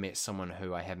 I met someone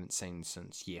who I haven't seen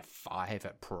since year 5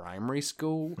 at primary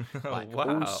school. Like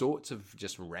all sorts of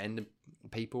just random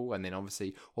people. And then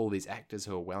obviously all these actors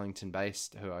who are Wellington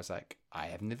based, who I was like, I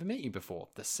have never met you before.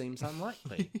 This seems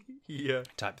unlikely. Yeah.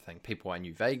 Type of thing. People I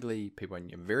knew vaguely, people I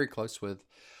knew very close with.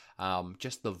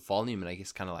 Just the volume and I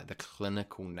guess kind of like the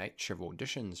clinical nature of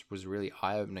auditions was really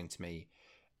eye-opening to me,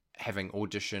 having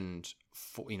auditioned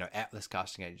for, at this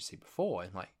casting agency before.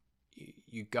 And like,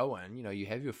 you go in, you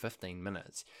have your 15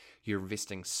 minutes, you're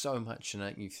investing so much in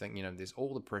it, you think, there's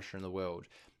all the pressure in the world.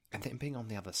 And then being on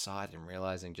the other side and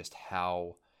realizing just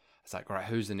how it's like, all right,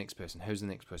 who's the next person?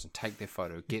 Take their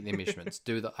photo, get their measurements,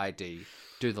 do the ID,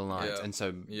 do the lines. Yeah. And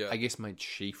so I guess my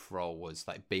chief role was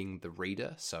like being the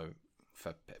reader. So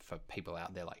for people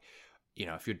out there, like,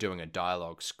 if you're doing a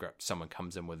dialogue script, someone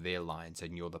comes in with their lines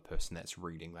and you're the person that's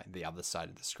reading like the other side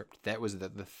of the script. That was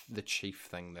the chief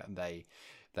thing that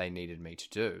they needed me to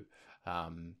do,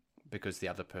 because the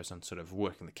other person sort of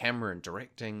working the camera and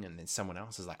directing, and then someone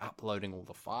else is like uploading all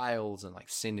the files and like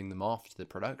sending them off to the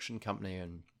production company.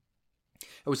 And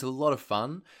it was a lot of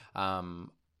fun. Like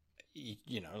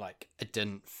it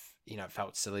didn't, it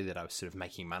felt silly that I was sort of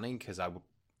making money, because I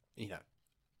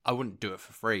wouldn't do it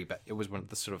for free, but it was one of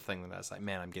the sort of thing that I was like,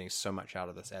 man, I'm getting so much out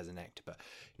of this as an actor, but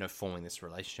forming this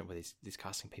relationship with these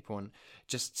casting people and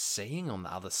just seeing on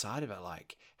the other side of it,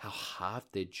 like how hard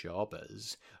their job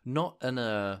is, not in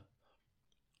a,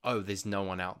 oh, there's no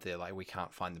one out there, like we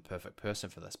can't find the perfect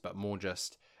person for this, but more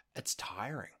just, it's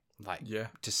tiring. Like,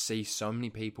 to see so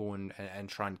many people and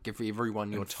try and give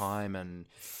everyone your time and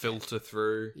filter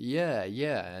through. Yeah.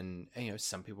 And,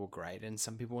 some people are great and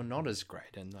some people are not as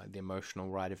great, and like the emotional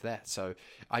ride of that. So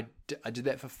I did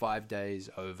that for 5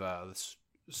 days over this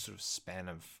sort of span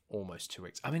of almost 2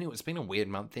 weeks. I mean, it's been a weird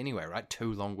month anyway, right?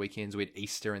 2 long weekends. We had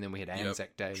Easter and then we had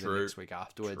Anzac Day the next week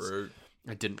afterwards. True.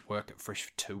 I didn't work at Fresh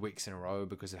for 2 weeks in a row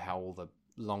because of how all the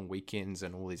long weekends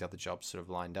and all these other jobs sort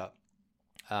of lined up.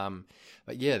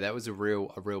 But yeah, that was a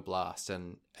real blast,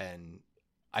 and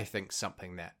I think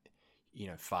something that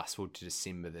fast forward to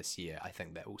December this year, I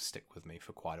think that will stick with me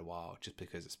for quite a while, just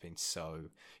because it's been so,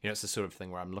 it's the sort of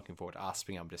thing where I'm looking forward to us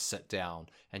being able to sit down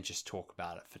and just talk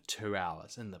about it for 2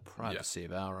 hours in the privacy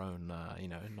of our own,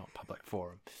 not public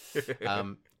forum.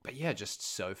 But yeah, just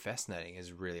so fascinating,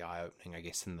 is really eye-opening, I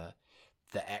guess, in the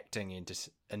acting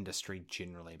industry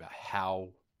generally, about how,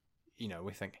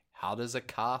 we think, how does a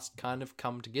cast kind of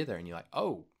come together? And you're like,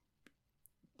 oh,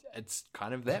 it's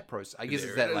kind of that process. I guess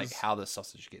it's that, like, how the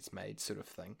sausage gets made sort of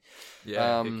thing.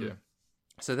 Yeah,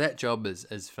 So that job is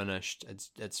finished.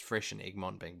 It's fresh in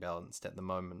Egmont, being balanced at the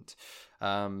moment.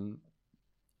 And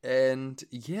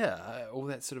yeah, all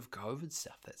that sort of COVID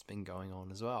stuff that's been going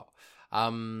on as well.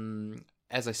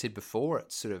 As I said before,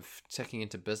 it's sort of ticking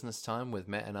into business time with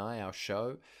Matt and I, our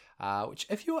show, which,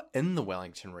 if you're in the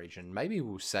Wellington region, maybe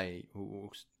we'll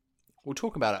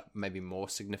talk about it maybe more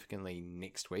significantly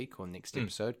next week or next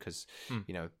episode, because,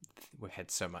 we've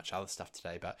had so much other stuff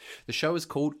today. But the show is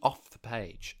called Off the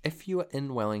Page. If you are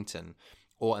in Wellington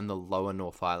or in the lower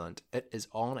North Island, it is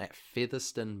on at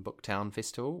Featherston Booktown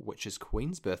Festival, which is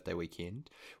Queen's birthday weekend.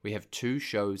 We have 2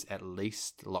 shows at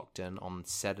least locked in on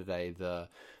Saturday, the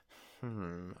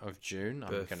of June. I'm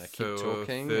going to keep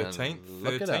talking. 13th? And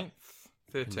look 13th? It up.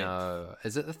 13th. No.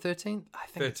 Is it the 13th? I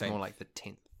think 13th. It's more like the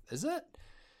 10th. Is it?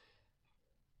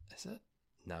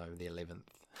 No, the 11th.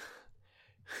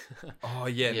 Oh,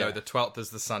 yeah, no, the 12th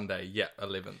is the Sunday. Yeah,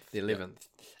 11th. The 11th.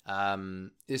 Yeah.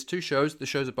 There's 2 shows. The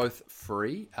shows are both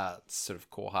free. It's sort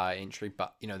of core high entry,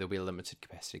 but, there'll be a limited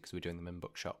capacity because we're doing them in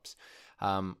bookshops.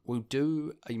 We'll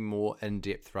do a more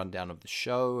in-depth rundown of the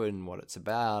show and what it's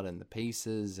about and the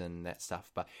pieces and that stuff.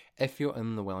 But if you're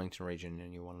in the Wellington region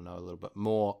and you want to know a little bit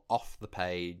more, Off the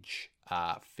Page,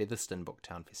 Featherston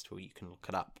Booktown Festival, you can look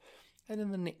it up. And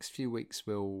in the next few weeks,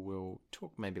 we'll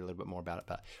talk maybe a little bit more about it.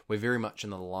 But we're very much in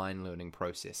the line learning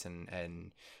process, and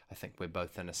I think we're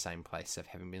both in the same place of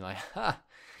having been like,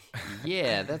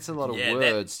 yeah, that's a lot of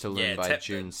words to learn by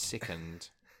June 2nd.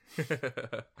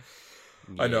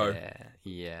 I know.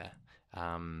 Yeah.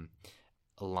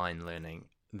 Line learning,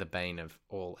 the bane of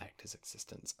all actors'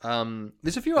 existence.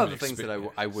 There's a few other things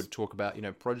that I would talk about,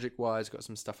 project-wise. Got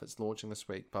some stuff that's launching this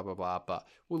week, blah, blah, blah. But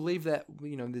we'll leave that,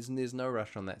 there's no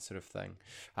rush on that sort of thing.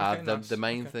 The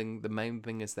main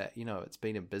thing is that, it's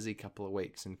been a busy couple of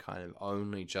weeks, and kind of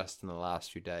only just in the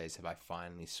last few days have I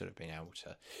finally sort of been able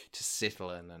to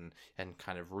settle in and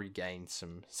kind of regain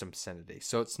some sanity.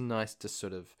 So it's nice to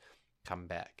sort of come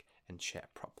back and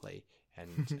chat properly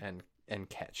and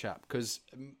catch up, because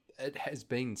it has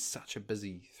been such a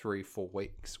busy 3-4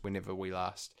 weeks whenever we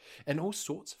last, and all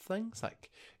sorts of things,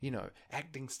 like,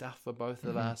 acting stuff for both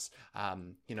of us,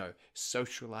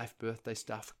 social life, birthday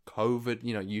stuff, COVID,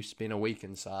 you spent a week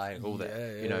inside, all that,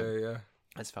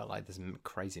 It's felt like this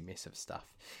crazy mess of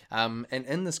stuff. And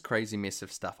in this crazy mess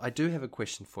of stuff, I do have a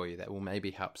question for you that will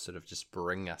maybe help sort of just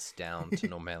bring us down to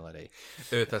normality.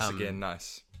 Earth us again,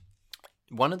 nice.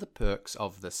 One of the perks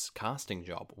of this casting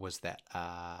job was that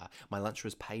my lunch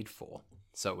was paid for.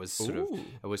 So it was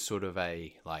sort of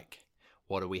a, like,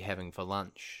 what are we having for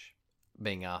lunch?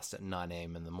 Being asked at 9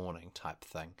 a.m. in the morning type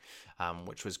thing,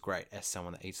 which was great as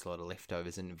someone that eats a lot of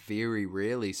leftovers and very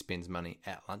rarely spends money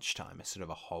at lunchtime. It's sort of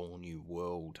a whole new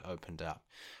world opened up.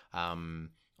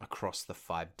 Across the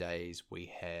 5 days,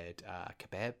 we had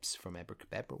kebabs from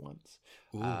Abracadabra once.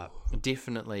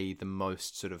 Definitely the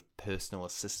most sort of personal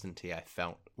assistant-y I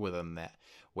felt within that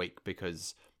week,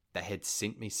 because they had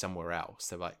sent me somewhere else.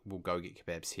 They're like, we'll go get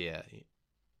kebabs here.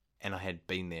 And I had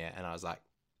been there, and I was like,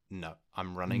 no,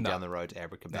 I'm running down the road to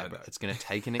Abracadabra. No. It's going to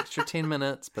take an extra 10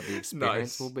 minutes, but the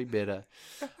experience will be better.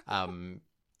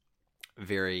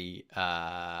 Very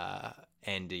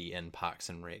Andy in Parks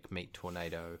and Rec meet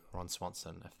Tornado Ron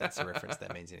Swanson, if that's a reference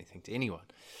that means anything to anyone.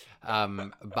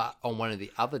 But on one of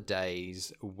the other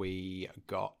days, we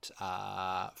got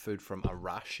food from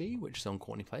Arashi, which is on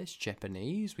Courtney Place,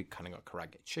 Japanese. We kind of got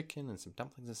karage chicken and some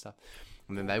dumplings and stuff.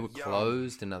 And then they were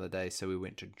closed another day, so we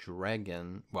went to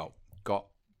got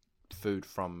food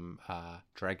from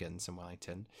Dragons in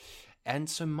Wellington. And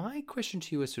so my question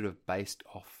to you is sort of based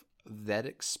off that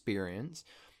experience.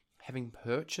 Having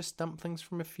purchased dumplings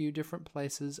from a few different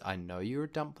places, I know you're a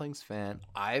dumplings fan.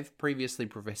 I've previously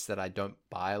professed that I don't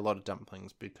buy a lot of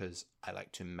dumplings because I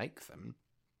like to make them.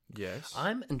 Yes.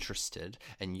 I'm interested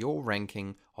in your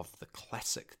ranking of the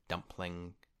classic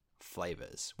dumpling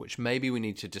flavors, which maybe we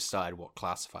need to decide what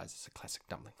classifies as a classic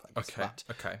dumpling flavor.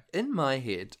 Okay. In my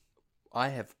head, I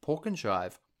have pork and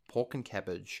chive, pork and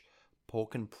cabbage,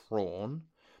 pork and prawn,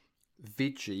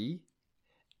 veggie,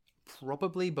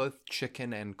 probably both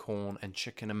chicken and corn, and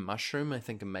chicken and mushroom, I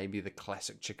think, are maybe the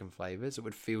classic chicken flavors. It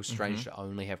would feel strange to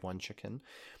only have one chicken.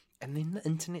 And then the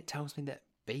internet tells me that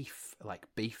beef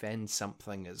and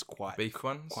something is quite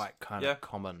kind of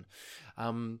common.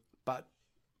 But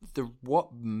what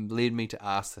led me to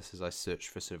ask this as I searched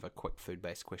for sort of a quick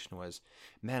food-based question was,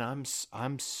 man,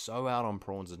 I'm so out on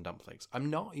prawns and dumplings. I'm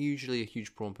not usually a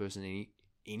huge prawn person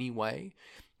anyway,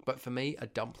 but for me, a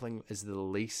dumpling is the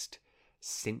least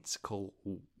sensible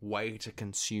way to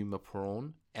consume a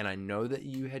prawn. And I know that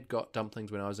you had got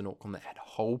dumplings when I was in Auckland that had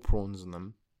whole prawns in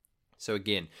them. So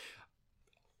again,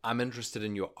 I'm interested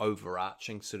in your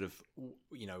overarching sort of,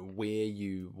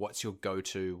 what's your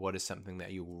go-to? What is something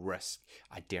that you'll risk?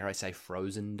 I dare say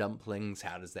frozen dumplings.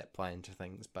 How does that play into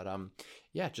things? But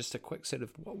just a quick sort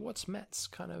of, what's Matt's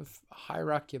kind of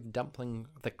hierarchy of dumpling,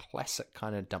 the classic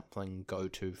kind of dumpling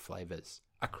go-to flavors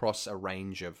across a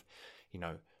range of,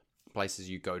 places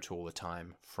you go to all the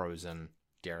time, frozen,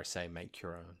 dare I say, make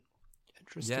your own.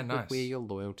 Interested with where your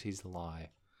loyalties lie.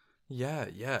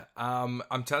 Yeah.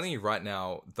 I'm telling you right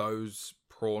now, those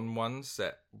prawn ones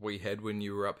that we had when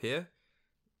you were up here,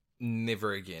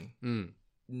 never again.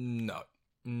 No,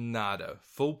 nada.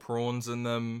 Full prawns in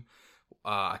them.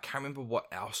 I can't remember what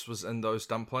else was in those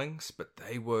dumplings, but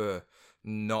they were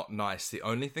not nice. The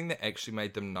only thing that actually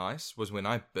made them nice was when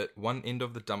I bit one end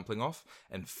of the dumpling off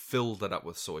and filled it up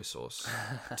with soy sauce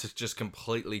to just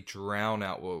completely drown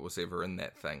out what was ever in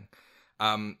that thing.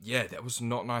 That was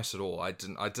not nice at all. I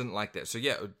didn't like that. So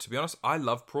yeah, to be honest, I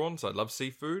love prawns. I love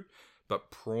seafood,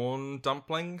 but prawn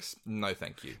dumplings, no,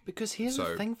 thank you. Because here's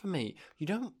the thing for me: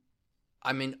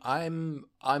 I'm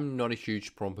not a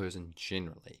huge prawn person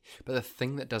generally, but the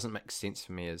thing that doesn't make sense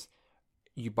for me is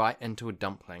you bite into a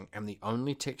dumpling, and the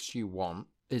only texture you want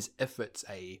is if it's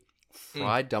a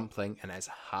fried dumpling and has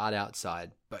hard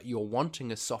outside, but you're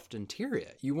wanting a soft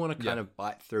interior. You want to kind of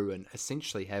bite through and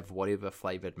essentially have whatever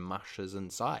flavored mush is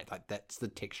inside. Like, that's the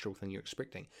textural thing you're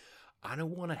expecting. I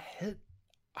don't want to hit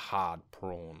hard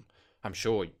prawn. I'm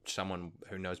sure someone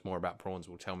who knows more about prawns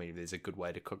will tell me there's a good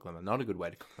way to cook them and not a good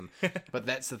way to cook them. But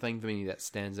that's the thing for me that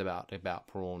stands about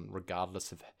prawn,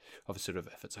 regardless of sort of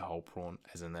if it's a whole prawn,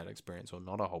 as in that experience, or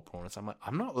not a whole prawn. So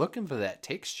I'm not looking for that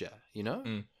texture,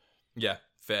 Yeah,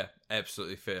 fair.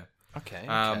 Absolutely fair.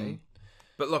 Okay.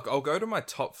 But look, I'll go to my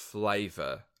top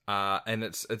flavor, and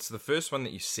it's the first one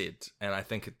that you said, and I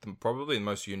think it's probably the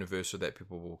most universal that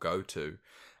people will go to,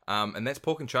 and that's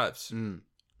pork and chives.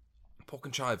 Pork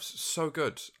and chives, so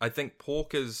good. I think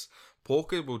pork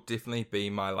will definitely be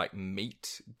my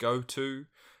meat go-to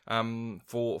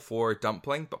for a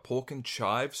dumpling, but pork and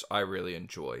chives I really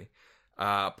enjoy.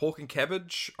 Pork and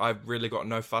cabbage, I've really got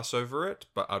no fuss over it,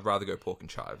 but I'd rather go pork and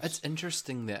chives. It's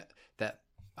interesting that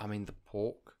the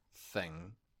pork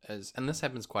thing is, and this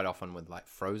happens quite often with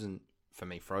frozen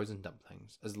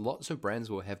dumplings, is lots of brands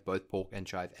will have both pork and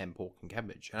chive and pork and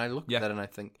cabbage. And I look at that and I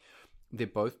think they're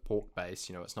both pork based,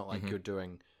 it's not like you're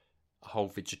doing a whole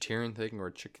vegetarian thing or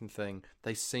a chicken thing.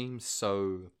 They seem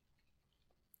so,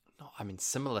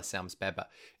 similar sounds bad, but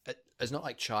it's not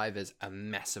like chive is a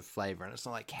massive flavor, and it's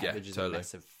not like cabbage is a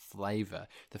massive flavor.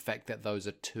 The fact that those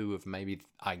are two of maybe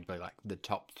arguably the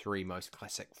top three most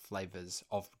classic flavors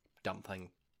of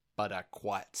dumpling, but are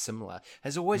quite similar,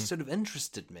 has always sort of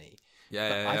interested me.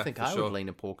 I think I would lean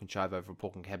a pork and chive over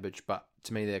pork and cabbage, but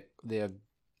to me they're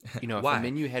if the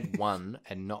menu had one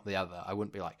and not the other, I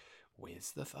wouldn't be like,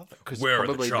 where's the other? Where are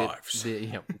the chives?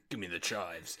 Give me the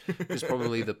chives. Because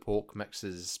probably the pork mix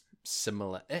is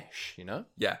similar-ish,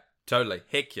 Yeah, totally.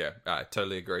 Heck yeah. I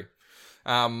totally agree.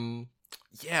 I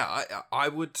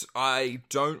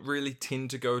don't really tend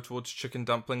to go towards chicken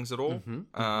dumplings at all.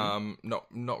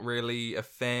 Not really a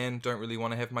fan. Don't really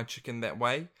want to have my chicken that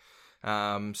way.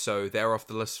 So they're off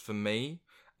the list for me.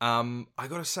 I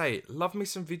gotta say, love me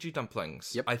some veggie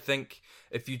dumplings. Yep. I think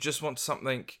if you just want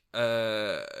something,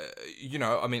 I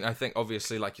think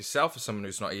obviously like yourself, as someone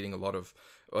who's not eating a lot of,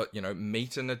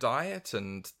 meat in a diet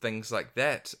and things like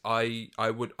that, I'd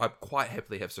quite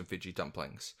happily have some veggie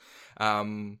dumplings.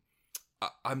 I'm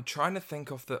trying to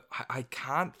think of I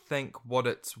can't think what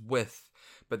it's with,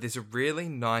 but there's a really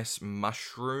nice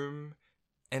mushroom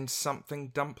and something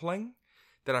dumpling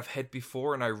that I've had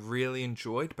before and I really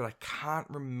enjoyed, but I can't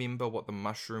remember what the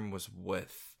mushroom was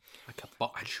with. Like a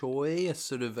bok choy, a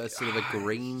sort of a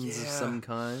greens of some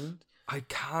kind. I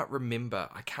can't remember.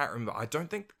 I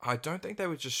don't think they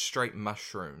were just straight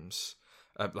mushrooms,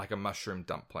 like a mushroom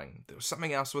dumpling. There was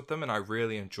something else with them, and I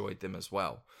really enjoyed them as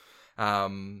well.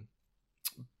 But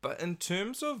in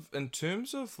terms of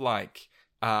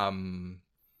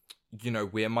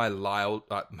where my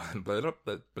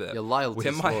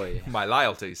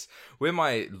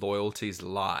loyalties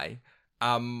lie,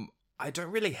 I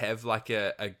don't really have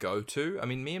a go-to. I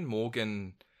mean, me and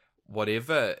Morgan,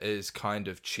 whatever is kind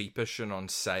of cheapish and on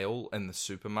sale in the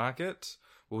supermarket,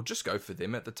 we'll just go for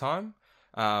them at the time.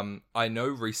 I know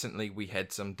recently we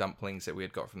had some dumplings that we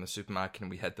had got from the supermarket and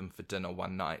we had them for dinner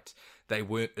one night. They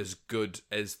weren't as good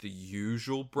as the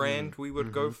usual brand we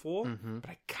would go for, but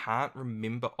I can't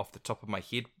remember off the top of my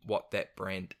head what that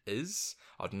brand is.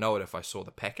 I'd know it if I saw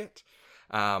the packet.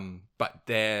 But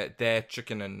their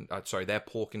chicken and their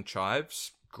pork and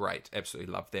chives, great,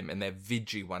 absolutely love them, and their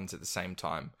veggie ones at the same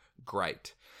time,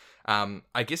 great.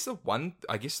 I guess the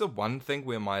one thing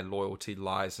where my loyalty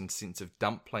lies in sense of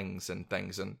dumplings and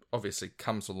things, and obviously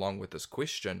comes along with this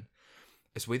question,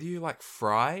 is whether you like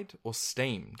fried or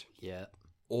steamed,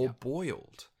 or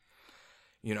boiled.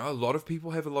 You know, a lot of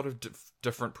people have a lot of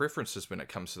different preferences when it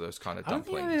comes to those kind of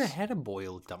dumplings. I don't think I've ever had a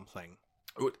boiled dumpling.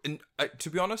 To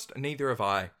be honest, neither have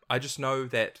I. I just know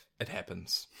that it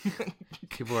happens.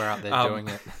 People are out there doing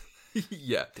it.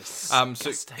 Yeah.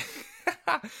 Disgusting.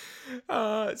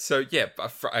 I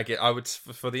would,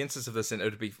 for the instance of this, it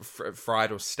would be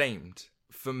fried or steamed.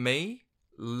 For me,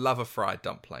 love a fried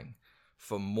dumpling.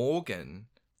 For Morgan,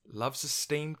 loves a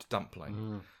steamed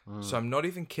dumpling. So I'm not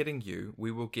even kidding you.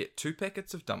 We will get 2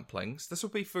 packets of dumplings. This will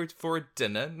be for a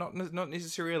dinner, not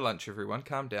necessarily a lunch. Everyone,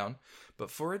 calm down.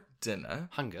 But for a dinner,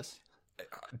 Hungus,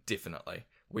 definitely,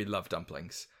 we love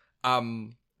dumplings.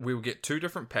 We will get 2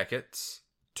 different packets,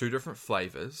 2 different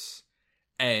flavors,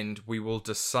 and we will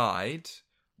decide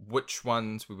which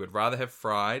ones we would rather have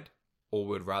fried or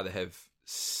would rather have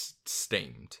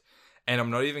steamed. And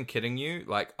I'm not even kidding you,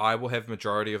 like, I will have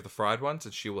majority of the fried ones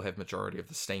and she will have majority of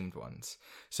the steamed ones.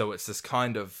 So it's this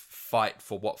kind of fight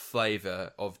for what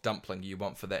flavor of dumpling you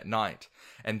want for that night.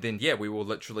 And then, we will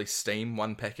literally steam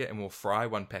 1 packet and we'll fry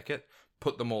 1 packet,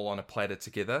 put them all on a platter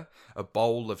together, a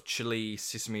bowl of chili,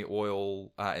 sesame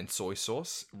oil, and soy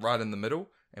sauce right in the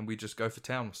middle, and we just go for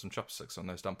town with some chopsticks on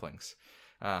those dumplings.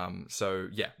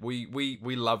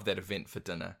 We love that event for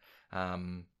dinner.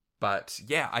 But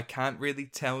I can't really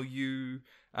tell you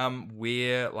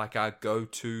where like our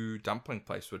go-to dumpling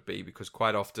place would be, because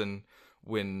quite often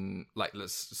when, like,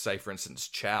 let's say for instance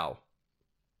Chow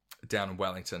down in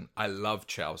Wellington, I love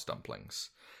Chow's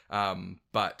dumplings.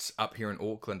 But up here in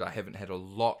Auckland, I haven't had a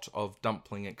lot of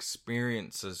dumpling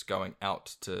experiences going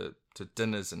out to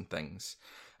dinners and things.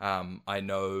 I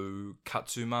know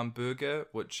Katsuman Burger,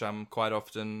 which quite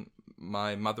often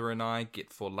my mother and I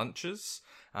get for lunches.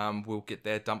 We'll get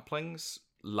their dumplings.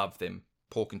 Love them.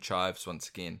 Pork and chives once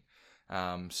again.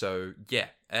 I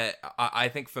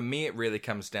think for me it really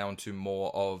comes down to more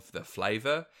of the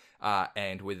flavour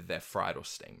and whether they're fried or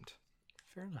steamed.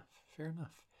 Fair enough.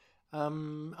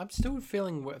 I'm still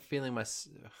feeling my...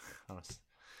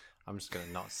 I'm just going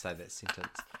to not say that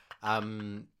sentence.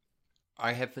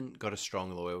 I haven't got a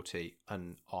strong loyalty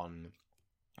on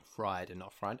fried and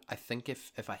not fried. I think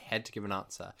if I had to give an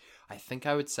answer, I think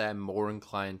I would say I'm more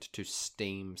inclined to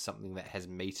steam something that has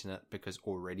meat in it, because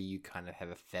already you kind of have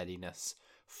a fattiness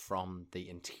from the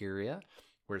interior.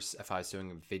 Whereas if I was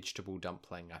doing a vegetable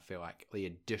dumpling, I feel like the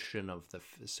addition of the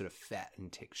sort of fat and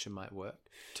texture might work.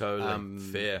 Totally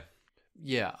fair.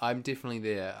 Yeah, I'm definitely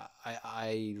there.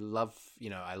 I love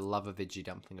a veggie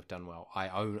dumpling if done well.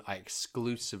 I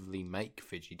exclusively make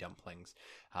veggie dumplings,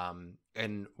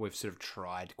 and we've sort of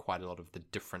tried quite a lot of the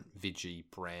different veggie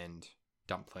brand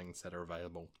dumplings that are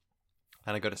available.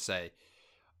 And I got to say,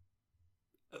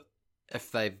 if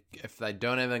they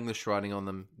don't have English writing on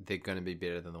them, they're going to be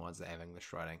better than the ones that have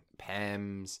English writing.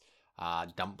 Pam's,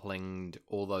 Dumplinged,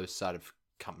 all those sort of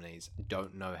companies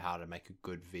don't know how to make a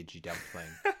good veggie dumpling.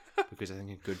 Because I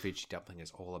think a good veggie dumpling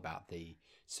is all about the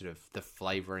sort of the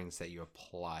flavorings that you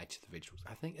apply to the vegetables.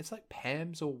 I think it's like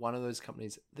Pam's or one of those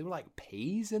companies. There were like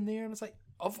peas in there, and it's like,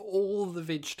 of all the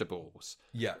vegetables,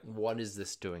 what is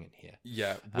this doing in here?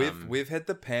 Yeah, we've had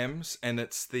the Pam's, and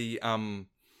it's the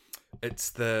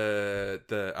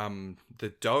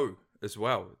dough as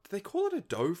well. Do they call it a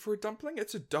dough for a dumpling?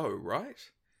 It's a dough, right?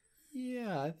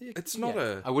 Yeah, it's not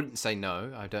a. I wouldn't say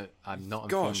no. I don't. I'm not.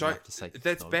 Gosh, enough to say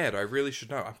that's bad. I really should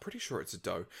know. I'm pretty sure it's a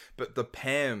dough. But the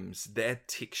Pams, their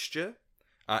texture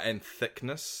and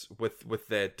thickness with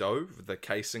their dough, the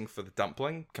casing for the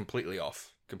dumpling, completely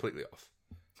off.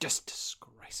 Just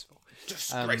disgraceful.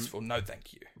 Disgraceful. No,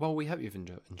 thank you. Well, we hope you've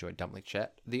enjoyed Dumpling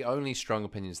Chat. The only strong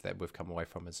opinions that we've come away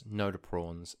from is no to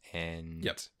prawns and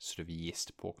sort of yes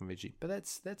to pork and veggie. But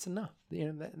that's enough.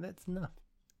 That's enough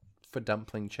for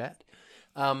Dumpling Chat.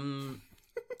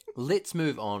 Let's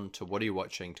move on to what are you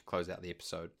watching to close out the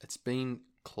episode. It's been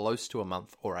close to a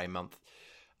month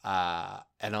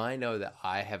And I know that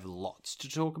I have lots to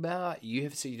talk about. You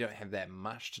have said you don't have that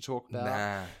much to talk about.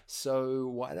 Nah. So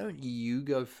why don't you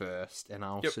go first, and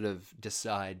I'll sort of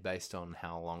decide based on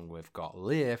how long we've got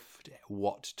left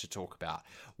what to talk about.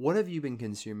 What have you been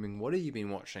consuming? What have you been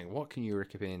watching? What can you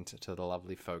recommend to the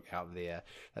lovely folk out there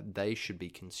that they should be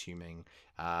consuming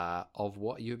of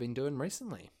what you've been doing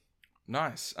recently?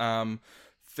 Nice.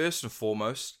 First and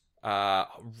foremost,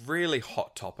 really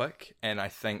hot topic, and I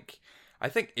think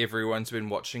everyone's been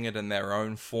watching it in their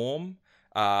own form,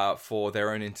 for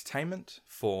their own entertainment,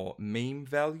 for meme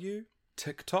value,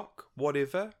 TikTok,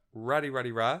 whatever,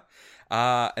 rah.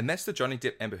 And that's the Johnny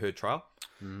Depp Amber Heard trial.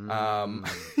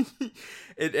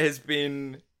 It has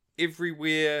been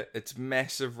everywhere. It's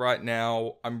massive right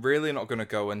now. I'm really not going to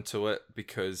go into it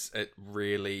because it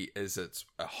really is. It's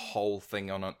a whole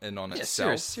thing on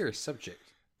itself. Serious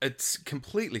subject. It's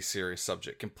completely serious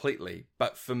subject, completely.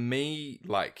 But for me,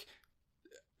 like,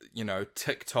 you know,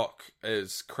 TikTok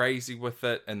is crazy with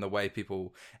it and the way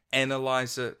people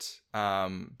analyze it.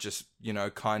 Just, you know,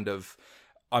 kind of,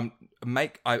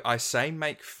 I say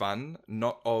make fun,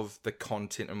 not of the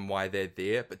content and why they're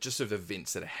there, but just of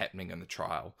events that are happening in the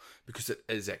trial, because it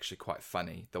is actually quite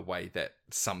funny the way that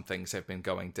some things have been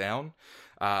going down.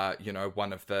 You know,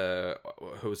 one of the,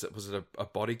 who was it? Was it a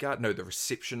bodyguard? No, the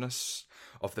receptionist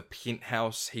of the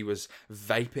penthouse. He was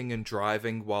vaping and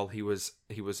driving while he was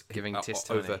giving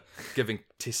testimony. Giving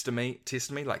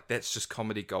testimony. Like, that's just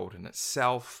comedy gold in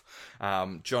itself.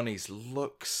 Johnny's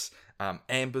looks.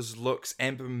 Amber's looks,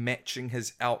 Amber matching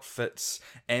his outfits,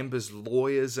 Amber's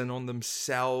lawyers in on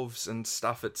themselves and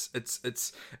stuff.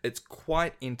 It's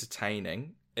quite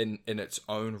entertaining in its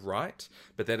own right,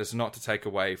 but that is not to take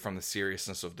away from the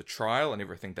seriousness of the trial and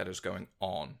everything that is going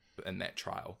on in that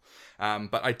trial.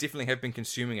 But I definitely have been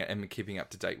consuming it and been keeping up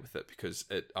to date with it because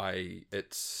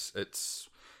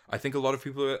I think a lot of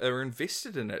people are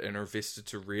invested in it and are invested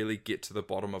to really get to the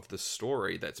bottom of the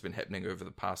story that's been happening over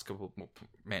the past couple,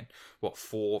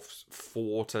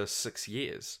 4 to 6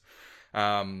 years.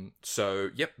 So,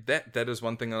 yep, that is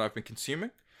one thing that I've been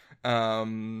consuming.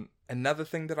 Another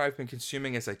thing that I've been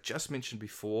consuming, as I just mentioned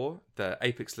before, the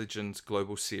Apex Legends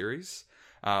Global Series.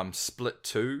 Split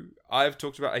 2. I've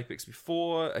talked about Apex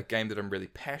before, a game that I'm really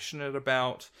passionate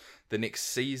about. The next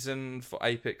season for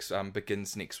Apex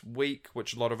begins next week,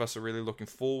 which a lot of us are really looking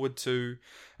forward to.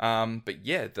 But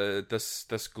yeah,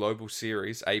 this global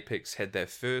series, Apex, had their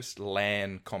first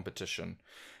LAN competition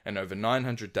in over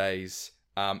 900 days,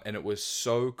 and it was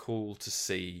so cool to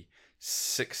see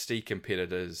 60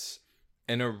 competitors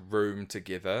in a room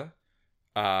together,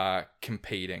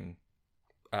 competing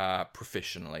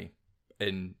professionally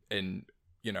in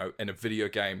a video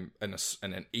game, in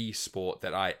an e-sport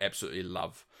that I absolutely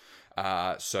love.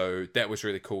 So that was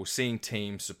really cool. Seeing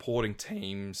teams, supporting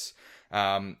teams.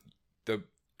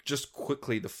 Just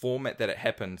quickly, the format that it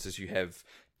happens is you have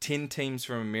 10 teams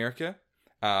from America,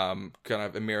 kind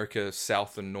of America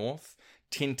South and North,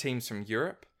 10 teams from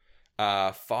Europe,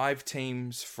 5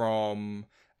 teams from,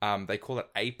 they call it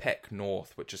APAC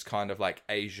North, which is kind of like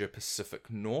Asia Pacific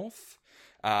North,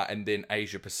 and then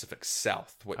Asia Pacific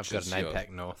South, which I've got an APAC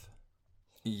North.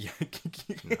 Yeah.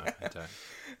 No, I don't.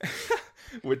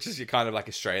 Which is your kind of like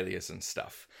Australia's and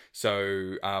stuff.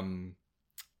 So,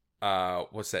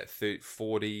 what's that?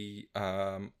 40.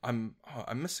 I'm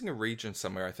missing a region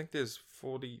somewhere. I think there's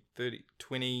 40, 30,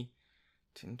 20,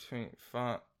 10,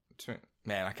 25, 20.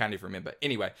 Man, I can't even remember.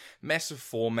 Anyway, massive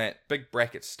format, big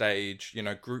bracket stage,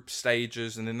 group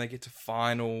stages, and then they get to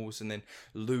finals, and then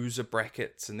loser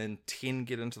brackets, and then 10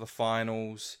 get into the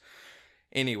finals.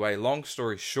 Anyway, long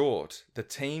story short, the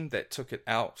team that took it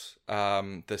out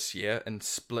this year in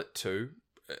Split 2,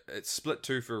 it's Split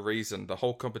 2 for a reason. The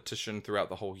whole competition throughout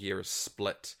the whole year is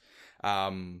split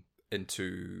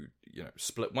into,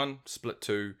 Split 1, Split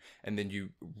 2, and then you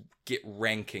get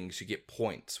rankings, you get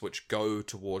points, which go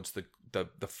towards the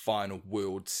final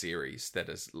World Series that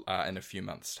is in a few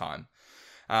months' time.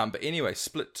 But anyway,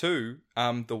 Split 2,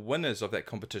 the winners of that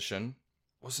competition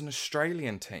was an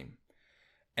Australian team.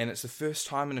 And it's the first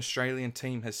time an Australian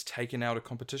team has taken out a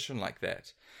competition like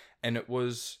that. And it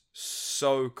was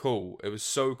so cool. It was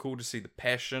so cool to see the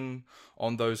passion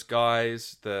on those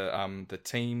guys, the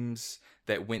teams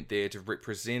that went there to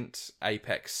represent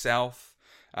APAC South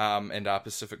and our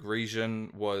Pacific region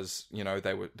was,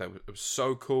 it was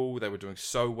so cool. They were doing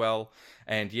so well.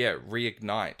 And yeah,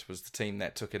 Reignite was the team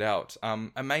that took it out.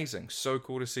 Amazing. So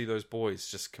cool to see those boys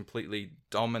just completely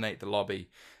dominate the lobby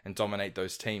and dominate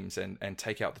those teams and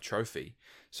take out the trophy.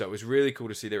 So it was really cool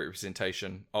to see the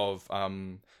representation of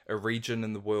a region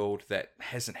in the world that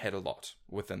hasn't had a lot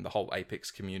within the whole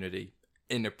Apex community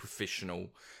in a professional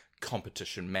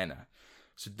competition manner.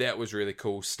 So that was really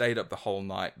cool. Stayed up the whole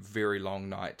night, very long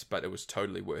night, but it was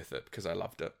totally worth it because I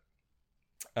loved it.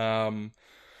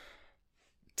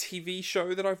 TV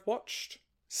show that I've watched,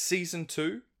 season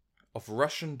 2 of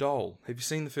Russian Doll. Have you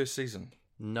seen the first season?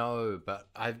 No, but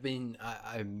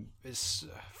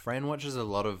Fran watches a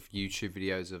lot of YouTube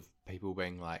videos of people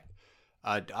being like,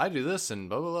 I do this and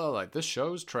blah, blah, blah, like this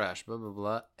show's trash, blah, blah,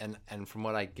 blah. And from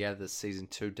what I gather, season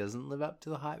 2 doesn't live up to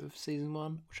the hype of season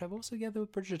 1, which I've also gathered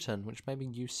with Bridgerton, which maybe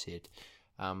you said.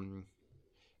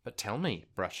 But tell me,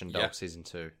 Russian Doll season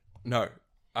 2. No,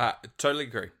 totally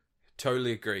agree.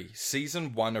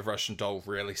 Season 1 of Russian Doll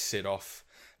really set off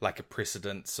like a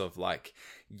precedence of like,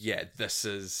 yeah, this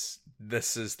is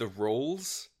the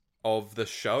rules of the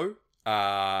show.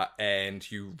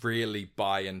 And you really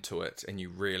buy into it and you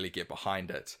really get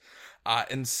behind it.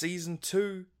 In season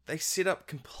 2, they set up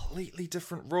completely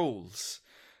different rules.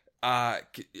 A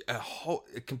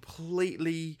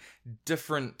completely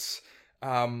different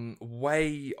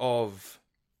way of.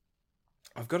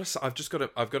 I've got to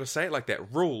say it like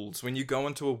that. Rules. When you go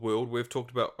into a world, we've talked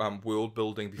about world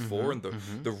building before, and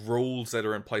the rules that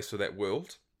are in place for that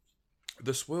world.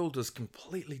 This world is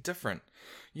completely different.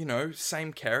 You know,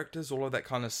 same characters, all of that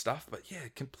kind of stuff, but yeah,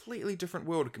 completely different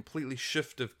world, a completely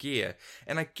shift of gear.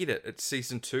 And I get it, it's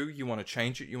season 2, you want to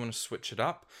change it, you want to switch it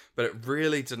up, but it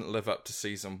really didn't live up to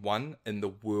season 1 in the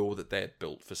world that they had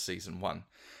built for season 1.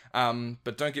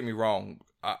 But don't get me wrong,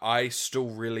 I still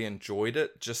really enjoyed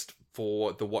it just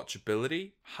for the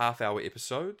watchability, half-hour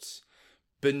episodes,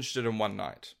 binged it in one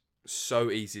night. So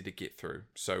easy to get through.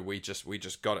 So we just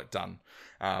got it done.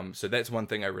 So that's one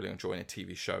thing I really enjoy in a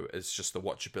TV show is just the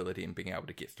watchability and being able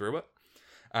to get through it.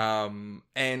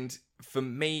 And for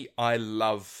me, I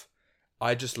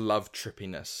just love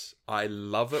trippiness. I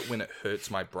love it when it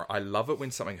hurts my brain. I love it when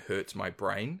something hurts my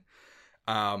brain.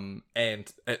 And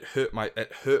it hurt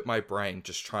my brain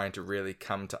just trying to really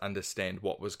come to understand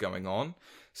what was going on.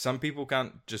 Some people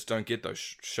don't get those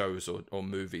shows or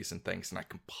movies and things, and I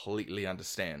completely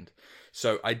understand.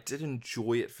 So I did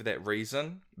enjoy it for that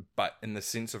reason, but in the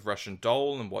sense of Russian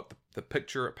Doll and what the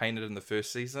picture it painted in the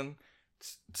first season,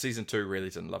 season 2 really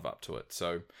didn't live up to it.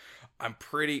 So I'm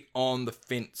pretty on the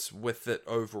fence with it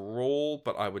overall,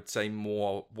 but I would say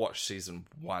more watch season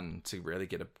 1 to really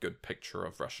get a good picture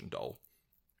of Russian Doll.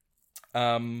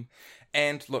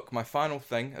 And look, my final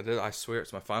thing, I swear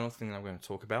it's my final thing that I'm going to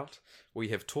talk about. We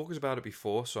have talked about it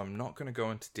before, so I'm not going to go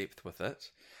into depth with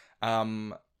it.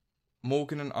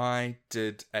 Morgan and I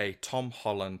did a Tom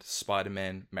Holland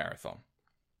Spider-Man marathon.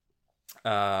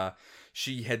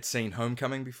 She had seen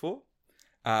Homecoming before,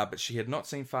 but she had not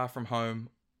seen Far From Home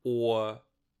or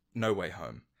No Way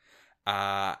Home.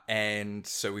 And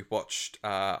so we watched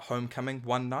Homecoming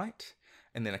one night.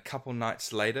 And then a couple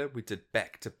nights later, we did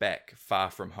back-to-back Far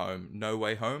From Home, No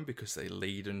Way Home, because they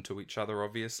lead into each other,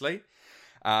 obviously.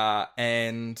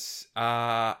 And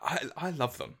I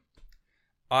love them.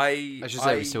 I should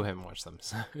say we still haven't watched them.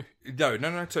 So. No.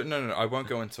 I won't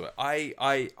go into it. I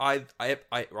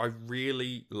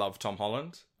really love Tom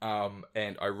Holland,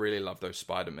 and I really love those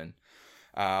Spider-Men.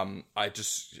 I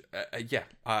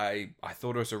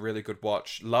thought it was a really good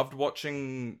watch. Loved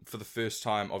watching for the first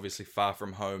time, obviously, Far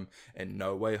From Home and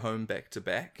No Way Home back to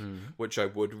back, which I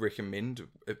would recommend.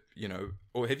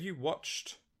 Or have you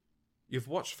watched? You've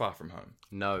watched Far From Home?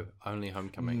 No, only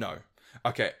Homecoming. No.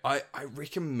 Okay, I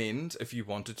recommend if you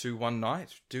wanted to one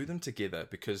night, do them together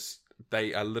because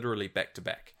they are literally back to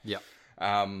back. Yeah.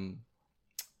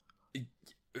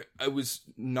 It was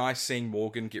nice seeing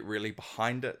Morgan get really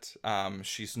behind it.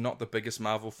 She's not the biggest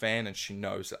Marvel fan, and she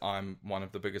knows that I'm one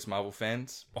of the biggest Marvel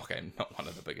fans. Okay, not one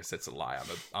of the biggest. That's a lie.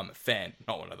 I'm a fan,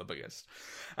 not one of the biggest.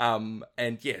 And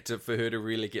yeah, for her to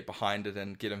really get behind it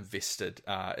and get invested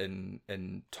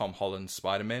in Tom Holland's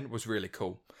Spider-Man was really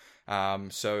cool.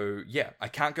 So yeah, I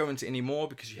can't go into any more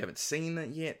because you haven't seen it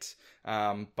yet.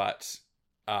 But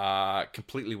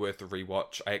completely worth the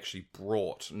rewatch. I actually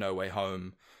brought No Way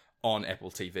Home on Apple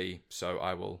TV, so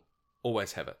I will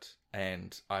always have it,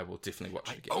 and I will definitely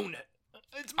watch it again. I own it.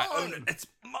 It's mine. I own it. It's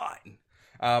mine.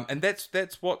 And that's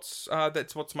what's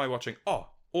my watching. Oh,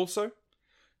 also,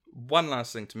 one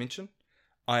last thing to mention: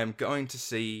 I am going to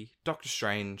see Doctor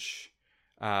Strange,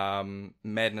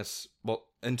 Madness. Well,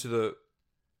 into the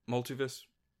multiverse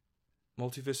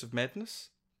of madness,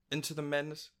 into the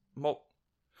madness.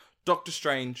 Doctor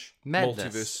Strange,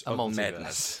 Madness. Multiverse of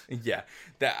Madness. Yeah,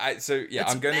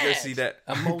 I'm going to go see that.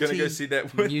 I'm going to go see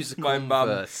that with my mum,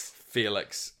 verse.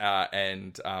 Felix,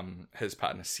 and his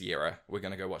partner Sierra. We're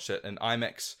going to go watch it in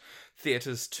IMAX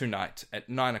theaters tonight at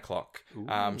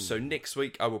 9:00. So next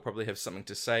week I will probably have something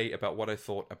to say about what I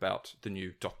thought about the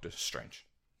new Doctor Strange.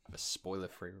 of a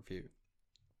spoiler-free review.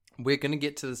 We're gonna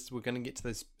get to this. We're gonna get to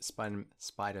those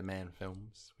Spider-Man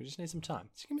films. We just need some time.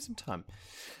 Just give me some time.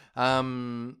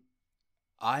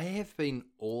 I have been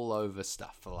all over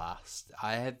stuff for the last.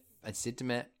 I said to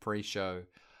Matt pre-show,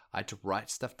 I had to write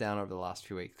stuff down over the last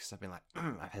few weeks because I've been like,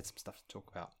 I've had some stuff to talk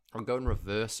about. I'll go in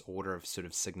reverse order of sort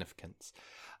of significance.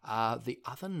 The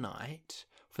other night,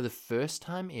 for the first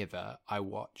time ever, I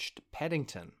watched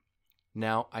Paddington.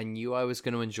 Now, I knew I was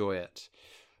going to enjoy it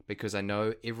because I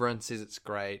know everyone says it's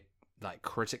great, like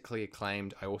critically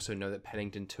acclaimed. I also know that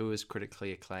Paddington 2 is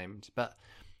critically acclaimed, but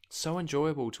so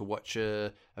enjoyable to watch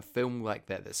a film like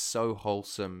that that's so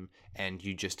wholesome and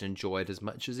you just enjoy it as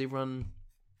much as everyone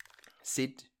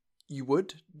said you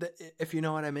would, if you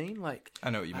know what I mean. Like, I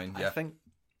know what you mean. Yeah,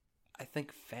 I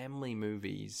think family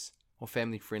movies or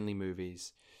family-friendly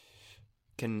movies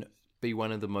can be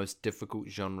one of the most difficult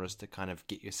genres to kind of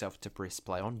get yourself to press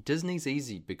play on. Disney's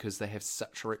easy because they have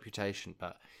such a reputation,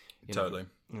 but totally.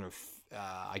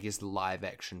 I guess live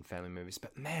action family movies.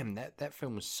 But man, that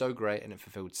film was so great and it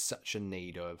fulfilled such a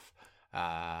need of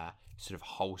sort of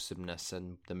wholesomeness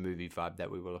and the movie vibe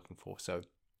that we were looking for. So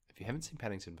if you haven't seen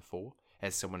Paddington before,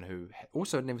 as someone who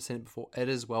also had never seen it before, it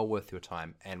is well worth your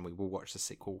time, and we will watch the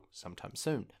sequel sometime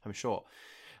soon, I'm sure.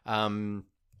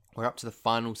 We're up to the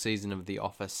final season of The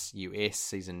Office US,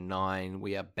 season 9.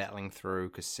 We are battling through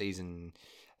because season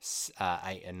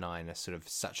 8 and 9 are sort of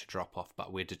such a drop-off,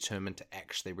 but we're determined to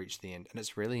actually reach the end. And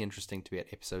it's really interesting to be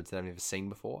at episodes that I've never seen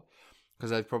before,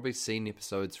 because I've probably seen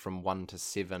episodes from 1 to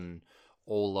 7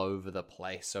 all over the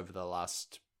place over the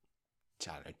last,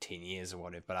 10 years or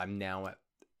whatever, but I'm now at...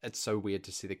 It's so weird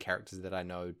to see the characters that I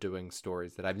know doing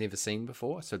stories that I've never seen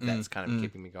before, so that's kind of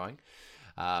keeping me going.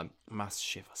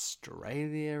 MasterChef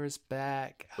Australia is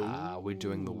back. We're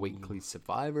doing the weekly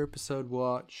Survivor episode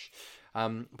watch.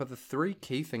 But the 3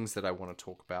 key things that I want to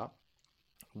talk about.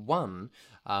 One,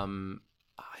 I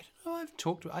don't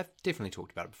know, I've definitely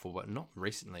talked about it before, but not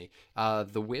recently.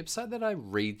 The website that I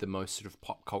read the most sort of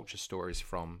pop culture stories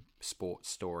from, sports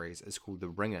stories, is called The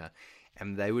Ringer,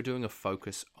 and they were doing a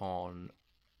focus on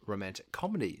romantic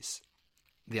comedies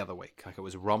the other week. Like, it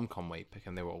was rom-com week,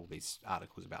 and there were all these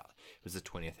articles about it was the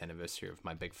 20th anniversary of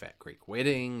My Big Fat Greek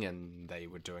Wedding, and they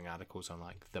were doing articles on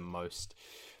like the most,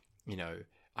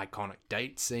 iconic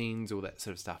date scenes, all that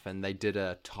sort of stuff, and they did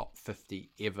a top 50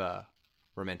 ever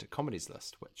romantic comedies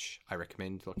list, which I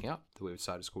recommend looking up. The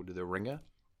website is called The Ringer.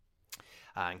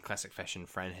 In classic fashion,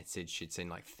 Fran had said she'd seen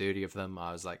like 30 of them.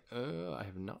 I was like, I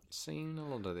have not seen a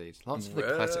lot of these. Lots of the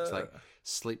classics like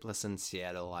Sleepless in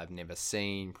Seattle I've never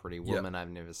seen, Pretty Woman I've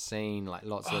never seen, like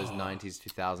lots of those 90s,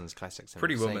 2000s classics.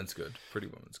 Pretty Woman's good. Pretty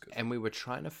Woman's good. And we were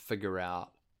trying to figure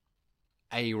out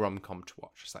a rom-com to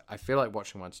watch. It's like, I feel like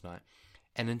watching one tonight.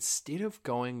 And instead of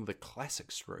going the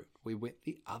classics route, we went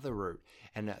the other route.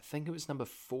 And I think it was number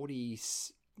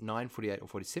 49, 48, or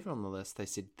 47 on the list. They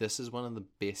said this is one of the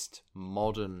best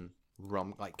modern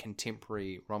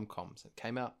contemporary rom-coms. It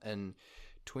came out in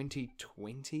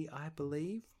 2020, I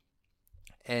believe.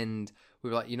 And we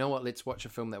were like, you know what? Let's watch a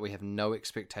film that we have no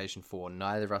expectation for.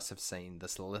 Neither of us have seen.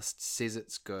 This list says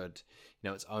it's good.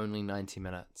 It's only 90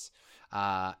 minutes.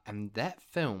 And that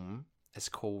film is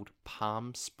called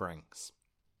Palm Springs.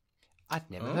 I'd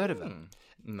never heard of it.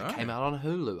 No. It came out on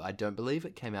Hulu. I don't believe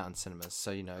it came out in cinemas,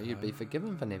 so you'd be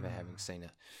forgiven for never having seen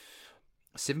it.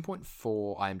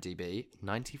 7.4 IMDb,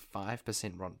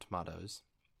 95% Rotten Tomatoes.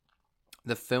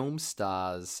 The film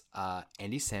stars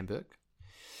Andy Samberg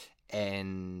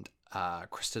and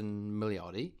Kristen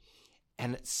Milioti,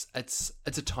 and it's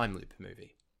a time loop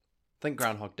movie. Think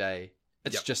Groundhog Day.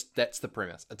 It's just, that's the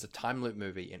premise. It's a time loop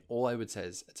movie, and all I would say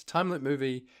is it's a time loop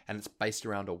movie, and it's based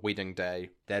around a wedding day.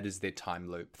 That is their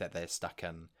time loop that they're stuck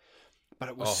in. But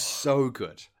it was so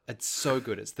good. It's so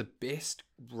good. It's the best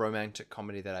romantic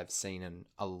comedy that I've seen in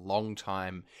a long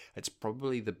time. It's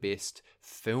probably the best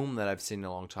film that I've seen in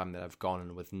a long time that I've gone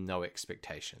in with no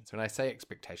expectations. When I say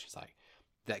expectations, like,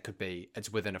 that could be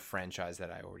it's within a franchise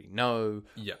that I already know,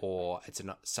 or it's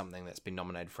something that's been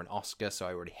nominated for an Oscar, so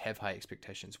I already have high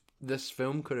expectations. This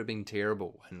film could have been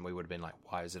terrible, and we would have been like,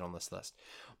 why is it on this list?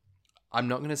 I'm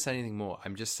not going to say anything more.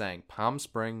 I'm just saying Palm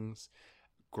Springs,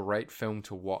 great film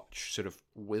to watch sort of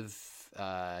with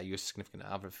your significant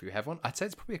other if you have one. I'd say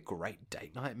it's probably a great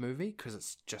date night movie because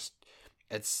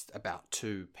it's about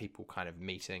 2 people kind of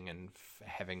meeting and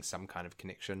having some kind of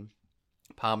connection.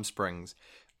 Palm Springs.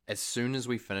 As soon as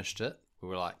we finished it, we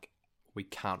were like, we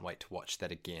can't wait to watch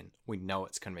that again. We know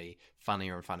it's going to be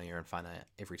funnier and funnier and funnier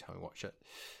every time we watch it.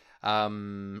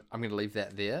 I'm going to leave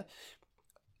that there.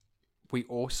 We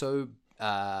also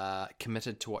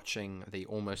committed to watching the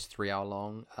almost 3-hour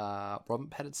long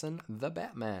Robert Pattinson, The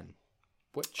Batman.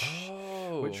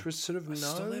 which was sort of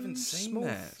still haven't seen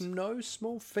that. No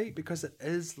small feat, because it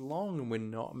is long and we're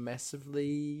not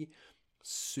massively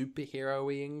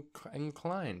superhero-y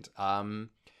inclined.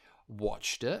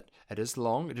 Watched it. It is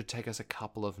long. It did take us a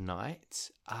couple of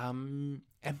nights. And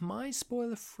my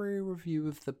spoiler-free review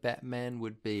of the Batman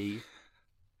would be,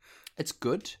 it's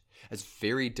good. It's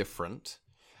very different.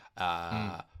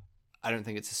 I don't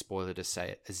think it's a spoiler to say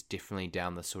it is definitely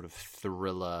down the sort of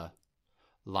thriller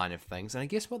line of things. And I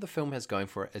guess what the film has going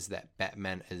for it is that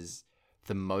Batman is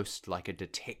the most like a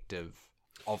detective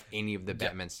of any of the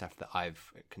Batman stuff that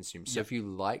I've consumed. So if you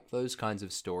like those kinds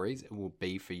of stories, it will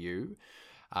be for you.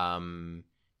 I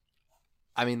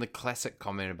mean, the classic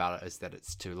comment about it is that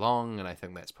it's too long, and I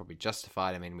think that's probably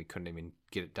justified. I mean, we couldn't even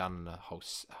get it done in a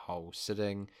whole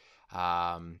sitting.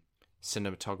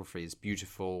 Cinematography is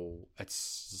beautiful. It's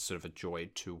sort of a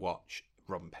joy to watch.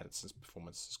 Robert Pattinson's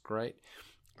performance is great.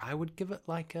 I would give it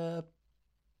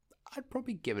I'd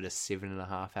probably give it a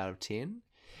 7.5 out of 10.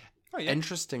 Oh, yeah.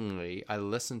 Interestingly, I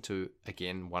listened to,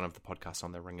 again, one of the podcasts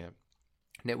on the Ringer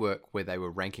Network where they were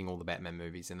ranking all the Batman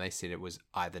movies, and they said it was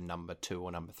either number 2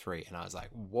 or number 3. And I was like,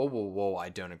 whoa, I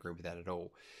don't agree with that at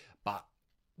all. But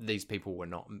these people were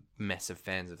not massive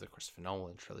fans of the Christopher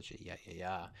Nolan trilogy.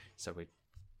 Yeah. So it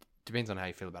depends on how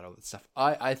you feel about all that stuff.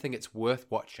 I think it's worth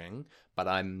watching, but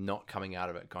I'm not coming out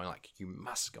of it going like, you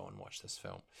must go and watch this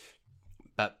film.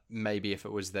 But maybe if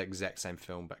it was the exact same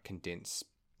film but condensed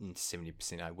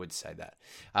 70%, I would say that.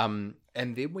 And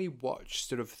then we watched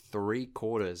sort of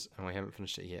 3/4, and we haven't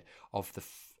finished it yet, of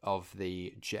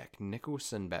the Jack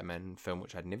Nicholson Batman film,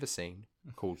 which I'd never seen,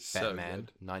 called Batman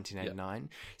 1989.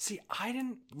 Yep. See, I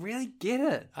didn't really get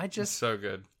it. It's so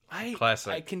good.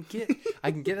 Classic. I can get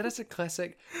that it's a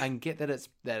classic. I can get that it's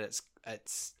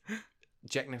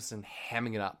Jack Nicholson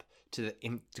hamming it up to the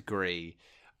nth degree.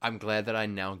 I'm glad that I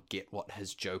now get what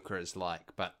his Joker is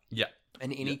like. But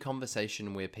in any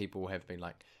conversation where people have been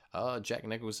like, "Oh, Jack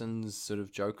Nicholson's sort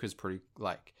of Joker's pretty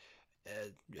like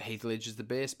Heath Ledger's the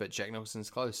best, but Jack Nicholson's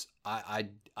close," I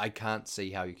can't see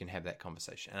how you can have that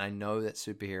conversation. And I know that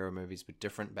superhero movies were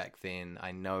different back then.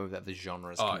 I know that the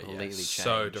genres completely changed.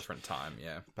 So different time,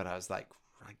 yeah. But I was like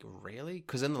really?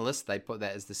 Because in the list they put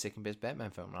that as the second best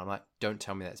Batman film, and I'm like, don't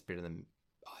tell me that's better than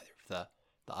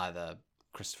either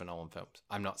Christopher Nolan films.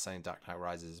 I'm not saying Dark Knight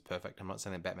Rises is perfect. I'm not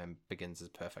saying that Batman Begins is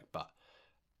perfect, but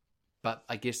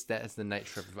I guess that is the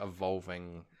nature of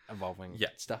evolving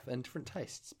stuff and different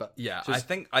tastes. But I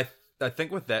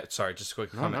think with that, sorry, just a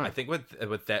quick comment. No. I think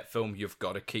with that film, you've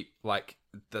got to keep like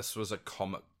this was a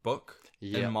comic book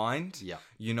in mind. Yeah,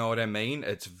 you know what I mean.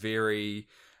 It's very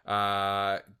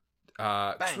bang,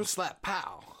 slap,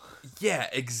 pow. Yeah,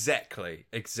 exactly.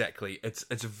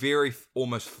 It's very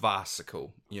almost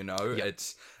farcical, you know. Yep.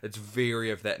 It's very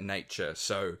of that nature.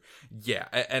 So yeah,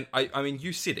 and I mean,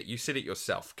 you said it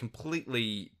yourself.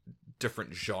 Completely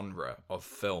different genre of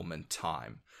film and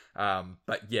time.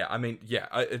 But yeah, I mean,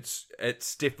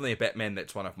 it's definitely a Batman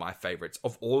that's one of my favorites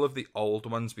of all of the old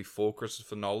ones before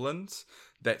Christopher Nolan's.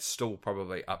 That's still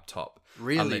probably up top.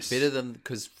 Really, better than,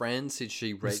 because Fran said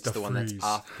she rates the one that's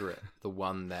after it, the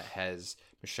one that has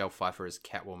Michelle Pfeiffer as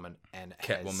Catwoman and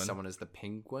has someone as the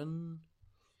Penguin.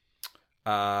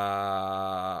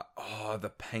 The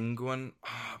Penguin.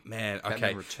 Oh man, okay.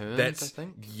 Batman Returns, I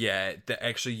think. Yeah,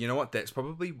 actually, you know what? That's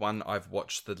probably one I've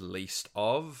watched the least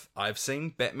of. I've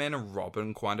seen Batman and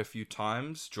Robin quite a few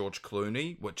times. George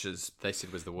Clooney, which is they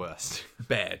said was the worst.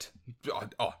 Bad.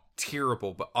 Oh,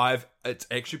 terrible. But it's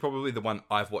actually probably the one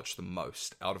I've watched the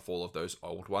most out of all of those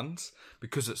old ones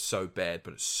because it's so bad,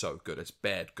 but it's so good. It's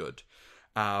bad good.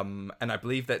 And I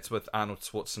believe that's with Arnold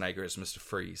Schwarzenegger as Mr.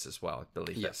 Freeze as well. I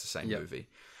believe that's the same movie.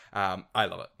 I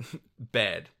love it.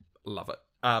 Bad. Love it.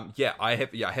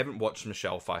 I haven't watched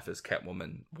Michelle Pfeiffer's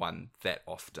Catwoman one that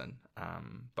often.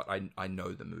 But I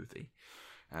know the movie.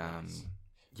 Nice.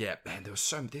 Yeah, man, there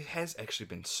has actually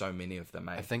been so many of them,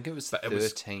 mate. I think it was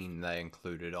 13 they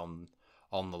included on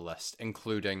the list,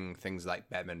 including things like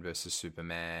Batman vs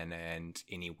Superman and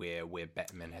anywhere where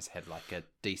Batman has had like a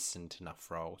decent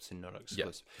enough role to not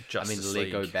exclusive. I mean,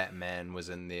 Lego Batman was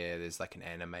in there. There's like an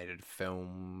animated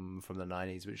film from the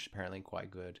 90s, which is apparently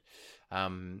quite good.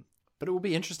 But it will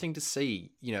be interesting to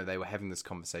see, you know, they were having this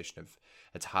conversation of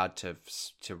it's hard to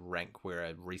rank where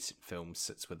a recent film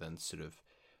sits within sort of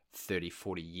 30,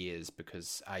 40 years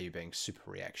because are you being super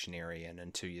reactionary, and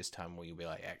in 2 years' time will you be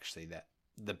like, actually that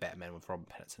the Batman with Robert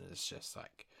Pattinson is just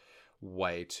like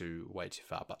way too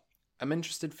far. But I'm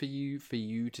interested for you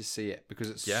to see it because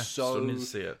it's so need to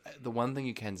see it. The one thing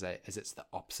you can say is it's the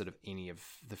opposite of any of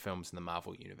the films in the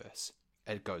Marvel universe.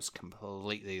 It goes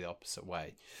completely the opposite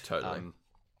way. Totally.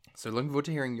 So looking forward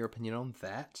to hearing your opinion on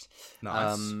that.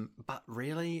 Nice. But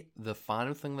really, the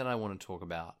final thing that I want to talk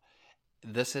about,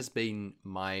 this has been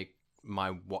my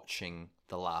watching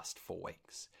the last 4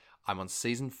 weeks. I'm on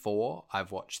season 4.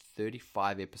 I've watched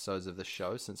 35 episodes of the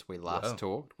show since we last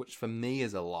talked, which for me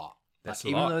is a lot. That's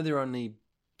even though they're only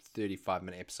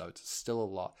 35-minute episodes, it's still a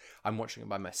lot. I'm watching it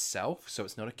by myself, so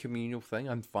it's not a communal thing.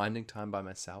 I'm finding time by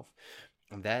myself.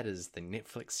 And that is the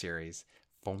Netflix series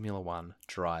Formula One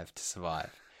Drive to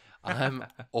Survive. I'm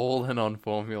all in on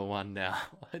Formula One now.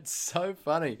 It's so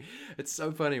funny. It's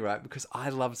so funny, right? Because I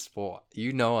love sport.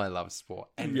 You know I love sport.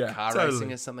 And car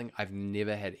racing is something I've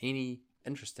never had any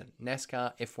interest in.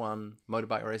 NASCAR, F1,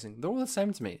 motorbike racing, they're all the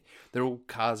same to me. They're all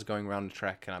cars going around the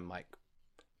track, and I'm like,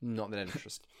 not that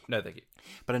interested. No, thank you.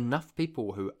 But enough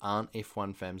people who aren't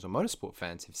F1 fans or motorsport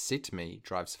fans have said to me,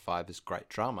 Drive to Survive is great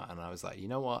drama. And I was like, you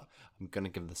know what? I'm going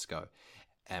to give this a go.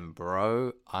 And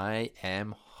bro, I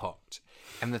am hooked.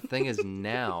 And the thing is,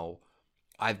 now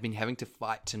I've been having to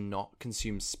fight to not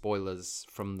consume spoilers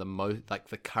from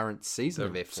the current season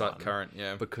of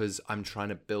F1. Because I'm trying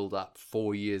to build up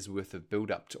 4 years worth of build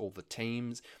up to all the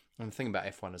teams. And the thing about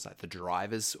F1 is like the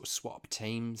drivers swap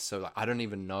teams. So like I don't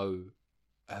even know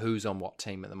who's on what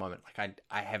team at the moment. Like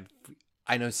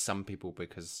I know some people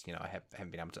because, you know, I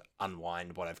haven't been able to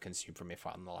unwind what I've consumed from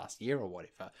F1 in the last year or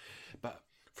whatever. But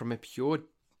from a pure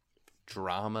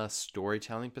drama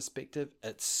storytelling perspective,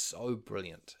 it's so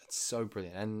brilliant. It's so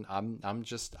brilliant. And I'm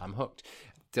hooked.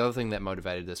 The other thing that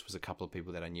motivated this was a couple of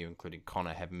people that I knew, including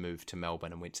Connor, have moved to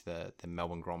Melbourne and went to the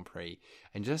Melbourne Grand Prix.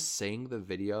 And just seeing the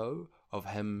video of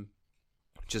him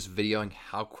just videoing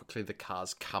how quickly the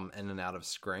cars come in and out of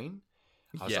screen,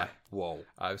 I was like, whoa.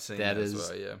 I've seen that as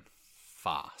well, yeah.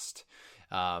 Fast.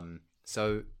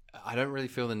 So I don't really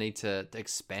feel the need to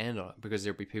expand on it because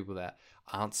there'll be people that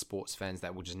aren't sports fans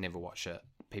that will just never watch it.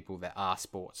 People that are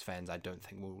sports fans, I don't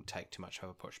think will take too much of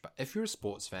a push. But if you're a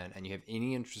sports fan and you have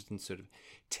any interest in sort of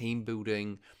team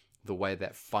building, the way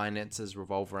that finances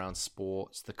revolve around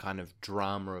sports, the kind of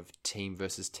drama of team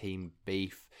versus team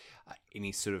beef,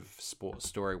 any sort of sports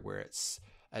story where it's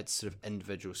sort of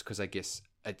individuals, because I guess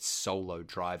it's solo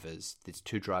drivers. There's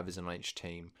 2 drivers on each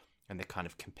team, and they're kind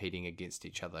of competing against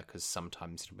each other because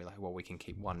sometimes it'll be like, well, we can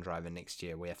keep one driver next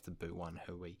year. We have to boo one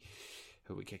who we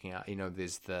kicking out. You know,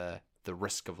 there's the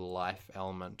risk of life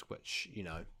element, which, you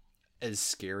know, is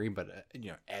scary, but you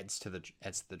know, adds to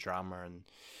the drama in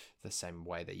the same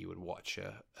way that you would watch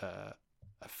a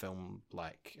film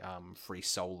like Free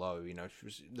Solo. You know,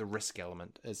 the risk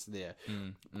element is there.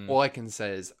 All I can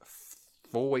say is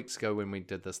 4 weeks ago when we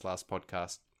did this last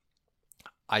podcast,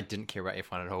 I didn't care about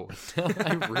F1 at all.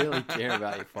 I really care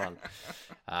about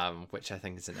F1, which I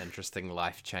think is an interesting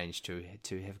life change to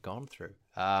have gone through.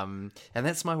 And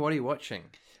that's my What Are You Watching?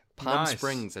 Palm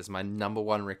Springs is my number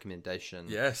 1 recommendation.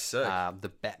 Yes, sick.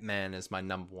 The Batman is my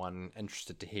number 1,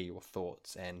 interested to hear your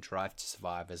thoughts. And Drive to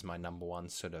Survive is my number 1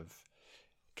 sort of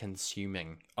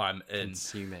consuming. I'm in.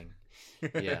 Consuming.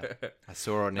 Yeah. I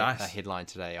saw a headline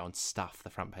today on Stuff, the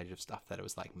front page of Stuff, that it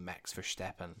was like Max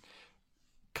Verstappen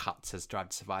cuts his Drive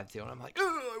to Survive deal, and I'm like,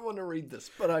 oh, I want to read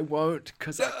this, but I won't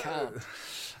because I can't.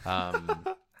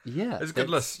 Yeah, it's a good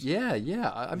list. Yeah.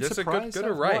 I'm surprised. Good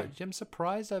array. I'm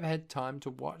surprised I've had time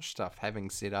to watch stuff. Having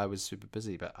said I was super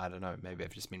busy, but I don't know. Maybe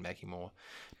I've just been making more.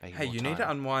 Hey, you need to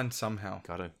unwind somehow.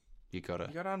 You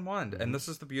gotta unwind, and this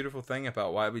is the beautiful thing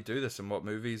about why we do this and what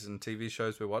movies and TV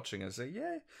shows we're watching is that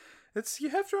you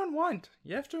have to unwind.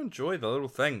 You have to enjoy the little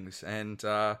things, and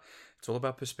it's all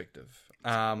about perspective.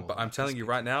 But I'm telling you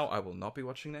right now, I will not be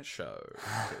watching that show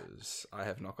because I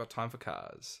have not got time for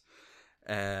cars.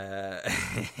 Hey,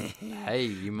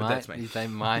 you might. They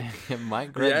might. It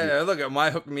might grab you. Yeah, look, it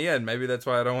might hook me in. Maybe that's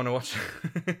why I don't want to watch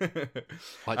it.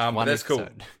 But that's cool.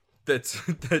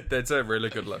 That's a really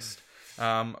good list.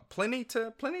 Plenty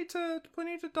to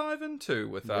dive into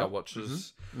with our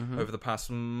watches over the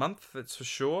past month, that's for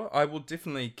sure. I will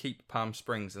definitely keep Palm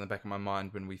Springs in the back of my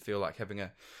mind when we feel like having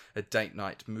a date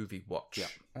night movie watch.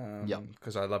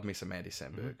 Because I love me some Andy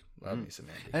Samberg. Love me some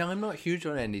Andy. And I'm not huge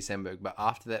on Andy Samberg, but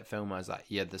after that film I was like,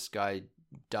 yeah, this guy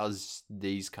does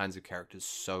these kinds of characters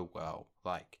so well.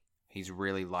 Like, he's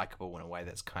really likable in a way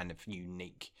that's kind of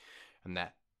unique, and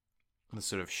that the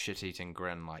sort of shit-eating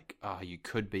grin, like, oh, you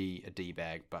could be a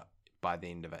D-bag, but by the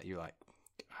end of it, you're like,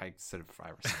 I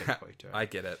respect what you do. I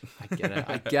get it. I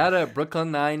get it.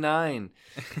 Brooklyn Nine-Nine.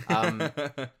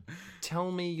 Tell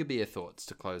me your beer thoughts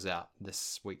to close out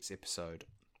this week's episode.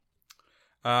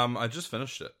 I just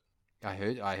finished it. I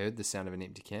heard the sound of an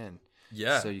empty can.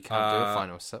 Yeah. So you can't do a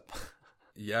final sip.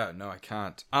 Yeah, no, I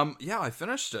can't. I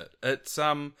finished it. It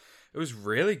was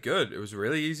really good. It was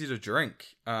really easy to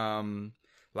drink.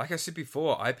 like I said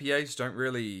before, IPAs don't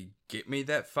really get me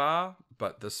that far,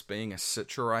 but this being a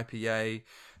Citra IPA,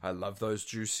 I love those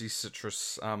juicy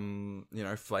citrus,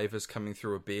 flavors coming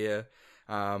through a beer.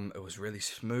 It was really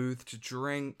smooth to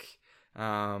drink.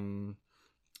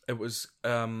 It was,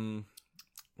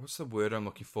 what's the word I'm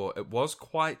looking for? It was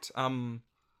quite,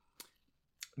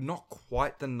 not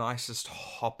quite the nicest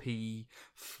hoppy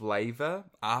flavor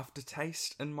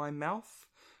aftertaste in my mouth,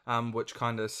 which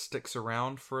kind of sticks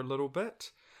around for a little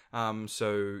bit.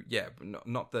 So yeah,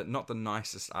 not the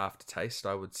nicest aftertaste,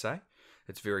 I would say.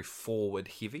 It's very forward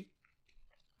heavy.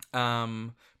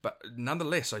 But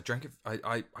nonetheless, I drank it.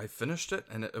 I finished it,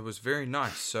 and it was very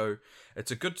nice. So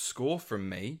it's a good score from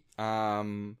me.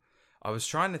 I was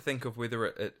trying to think of whether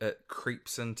it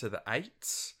creeps into the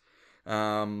 8s.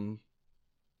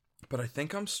 But I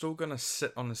think I'm still going to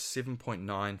sit on a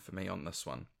 7.9 for me on this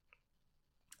one.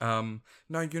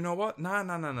 No, you know what? No.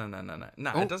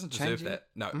 It doesn't deserve that.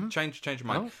 No, change your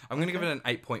mind. Oh, I'm going to give it an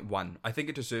 8.1. I think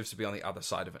it deserves to be on the other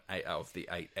side of an 8 out of the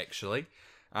 8, actually.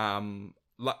 I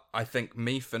think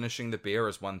me finishing the beer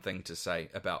is one thing to say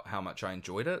about how much I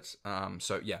enjoyed it.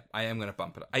 So yeah, I am going to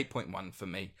bump it up. 8.1 for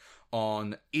me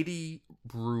on Eddy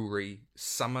Brewery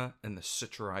Summer in the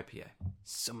Citra IPA.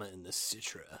 Summer in the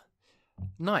Citra.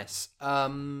 Nice.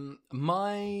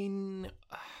 Mine...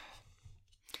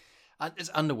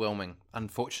 it's underwhelming,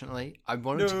 unfortunately. I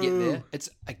wanted to get there. It's,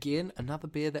 again, another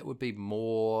beer that would be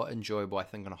more enjoyable, I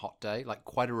think, on a hot day. Like,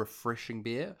 quite a refreshing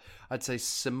beer. I'd say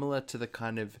similar to the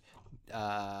kind of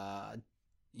yuzu,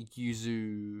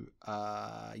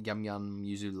 yum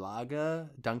yuzu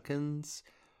lager, Duncan's.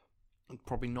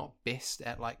 Probably not best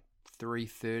at, like,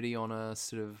 3:30 on a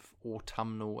sort of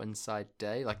autumnal inside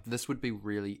day. Like, this would be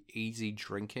really easy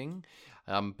drinking.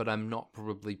 But I'm not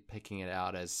probably picking it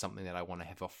out as something that I want to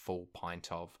have a full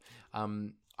pint of.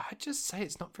 I'd just say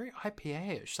it's not very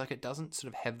IPA-ish. Like, it doesn't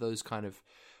sort of have those kind of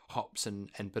hops and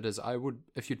bitters.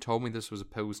 If you told me this was a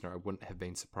Pilsner, I wouldn't have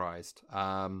been surprised.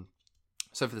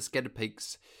 So for the Scattered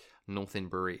Peaks North End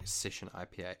Brewery Session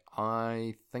IPA,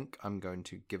 I think I'm going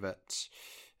to give it...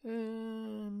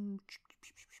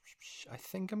 I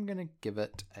think I'm going to give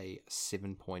it a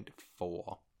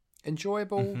 7.4.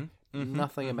 Enjoyable,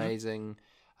 nothing amazing,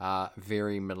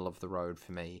 very middle of the road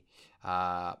for me.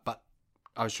 But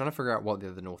I was trying to figure out what the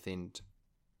other North End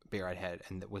beer I'd had,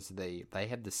 and it was they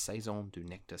had the Saison du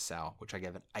Nectar Sour, which I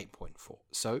gave an 8.4.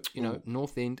 So,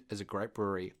 North End is a great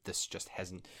brewery. This just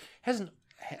hasn't hit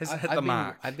the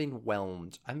mark. I've been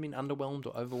whelmed. I haven't been underwhelmed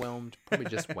or overwhelmed, probably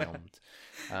just whelmed.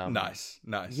 Nice.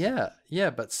 Yeah,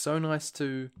 but so nice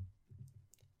to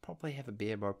probably have a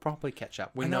beer, bro. Probably catch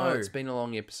up. We know it's been a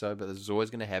long episode, but this is always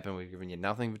going to happen. We've given you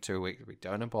nothing for 2 weeks. We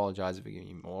don't apologize if we're giving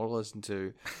you more to listen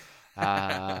to.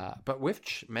 But we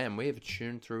have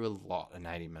tuned through a lot in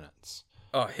 80 minutes.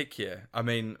 Oh, heck yeah. I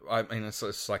mean,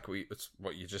 it's like it's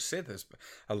what you just said. There's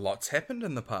a lot's happened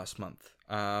in the past month,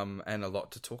 and a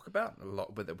lot to talk about, a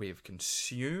lot that we have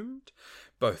consumed,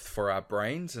 both for our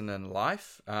brains and in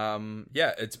life. It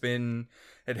has been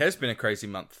a crazy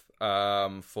month,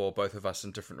 for both of us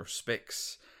in different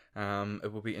respects.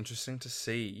 It will be interesting to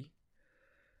see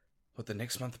what the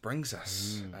next month brings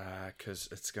us, because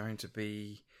it's going to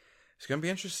be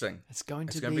interesting. It's going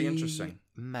to be interesting.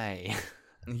 May.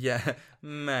 Yeah,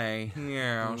 May.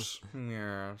 Yes.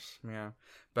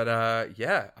 But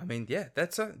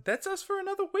that's us for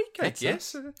another week, I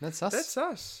guess. That's us. That's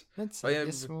us. That's I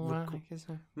guess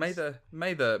May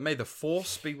the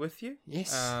force be with you.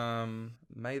 Yes.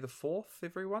 May the 4th,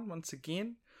 everyone, once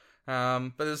again.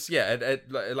 But it's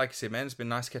like I said, man, it's been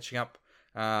nice catching up.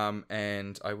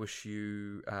 And I wish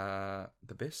you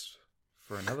the best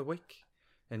for another week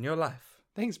in your life.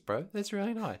 Thanks, bro. That's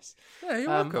really nice. Yeah, you're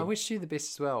welcome. I wish you the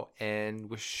best as well, and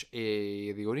wish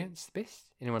the audience the best.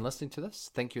 Anyone listening to this,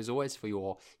 thank you as always for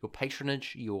your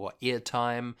patronage, your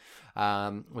airtime.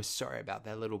 We're sorry about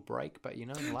that little break, but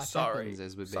life happens,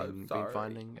 as we've been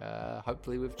finding.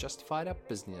 Hopefully, we've justified our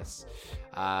business.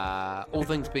 All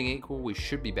things being equal, we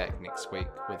should be back next week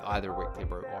with either a Weekly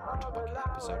Brew or a topic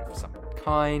episode of some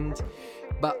kind.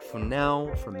 But for now,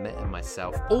 from Matt and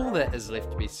myself, all that is left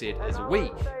to be said is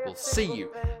we will see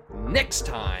you next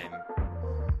time.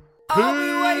 I'll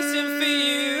be waiting for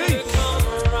you to come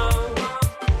around,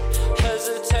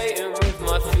 hesitating with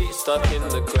my feet stuck in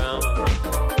the ground.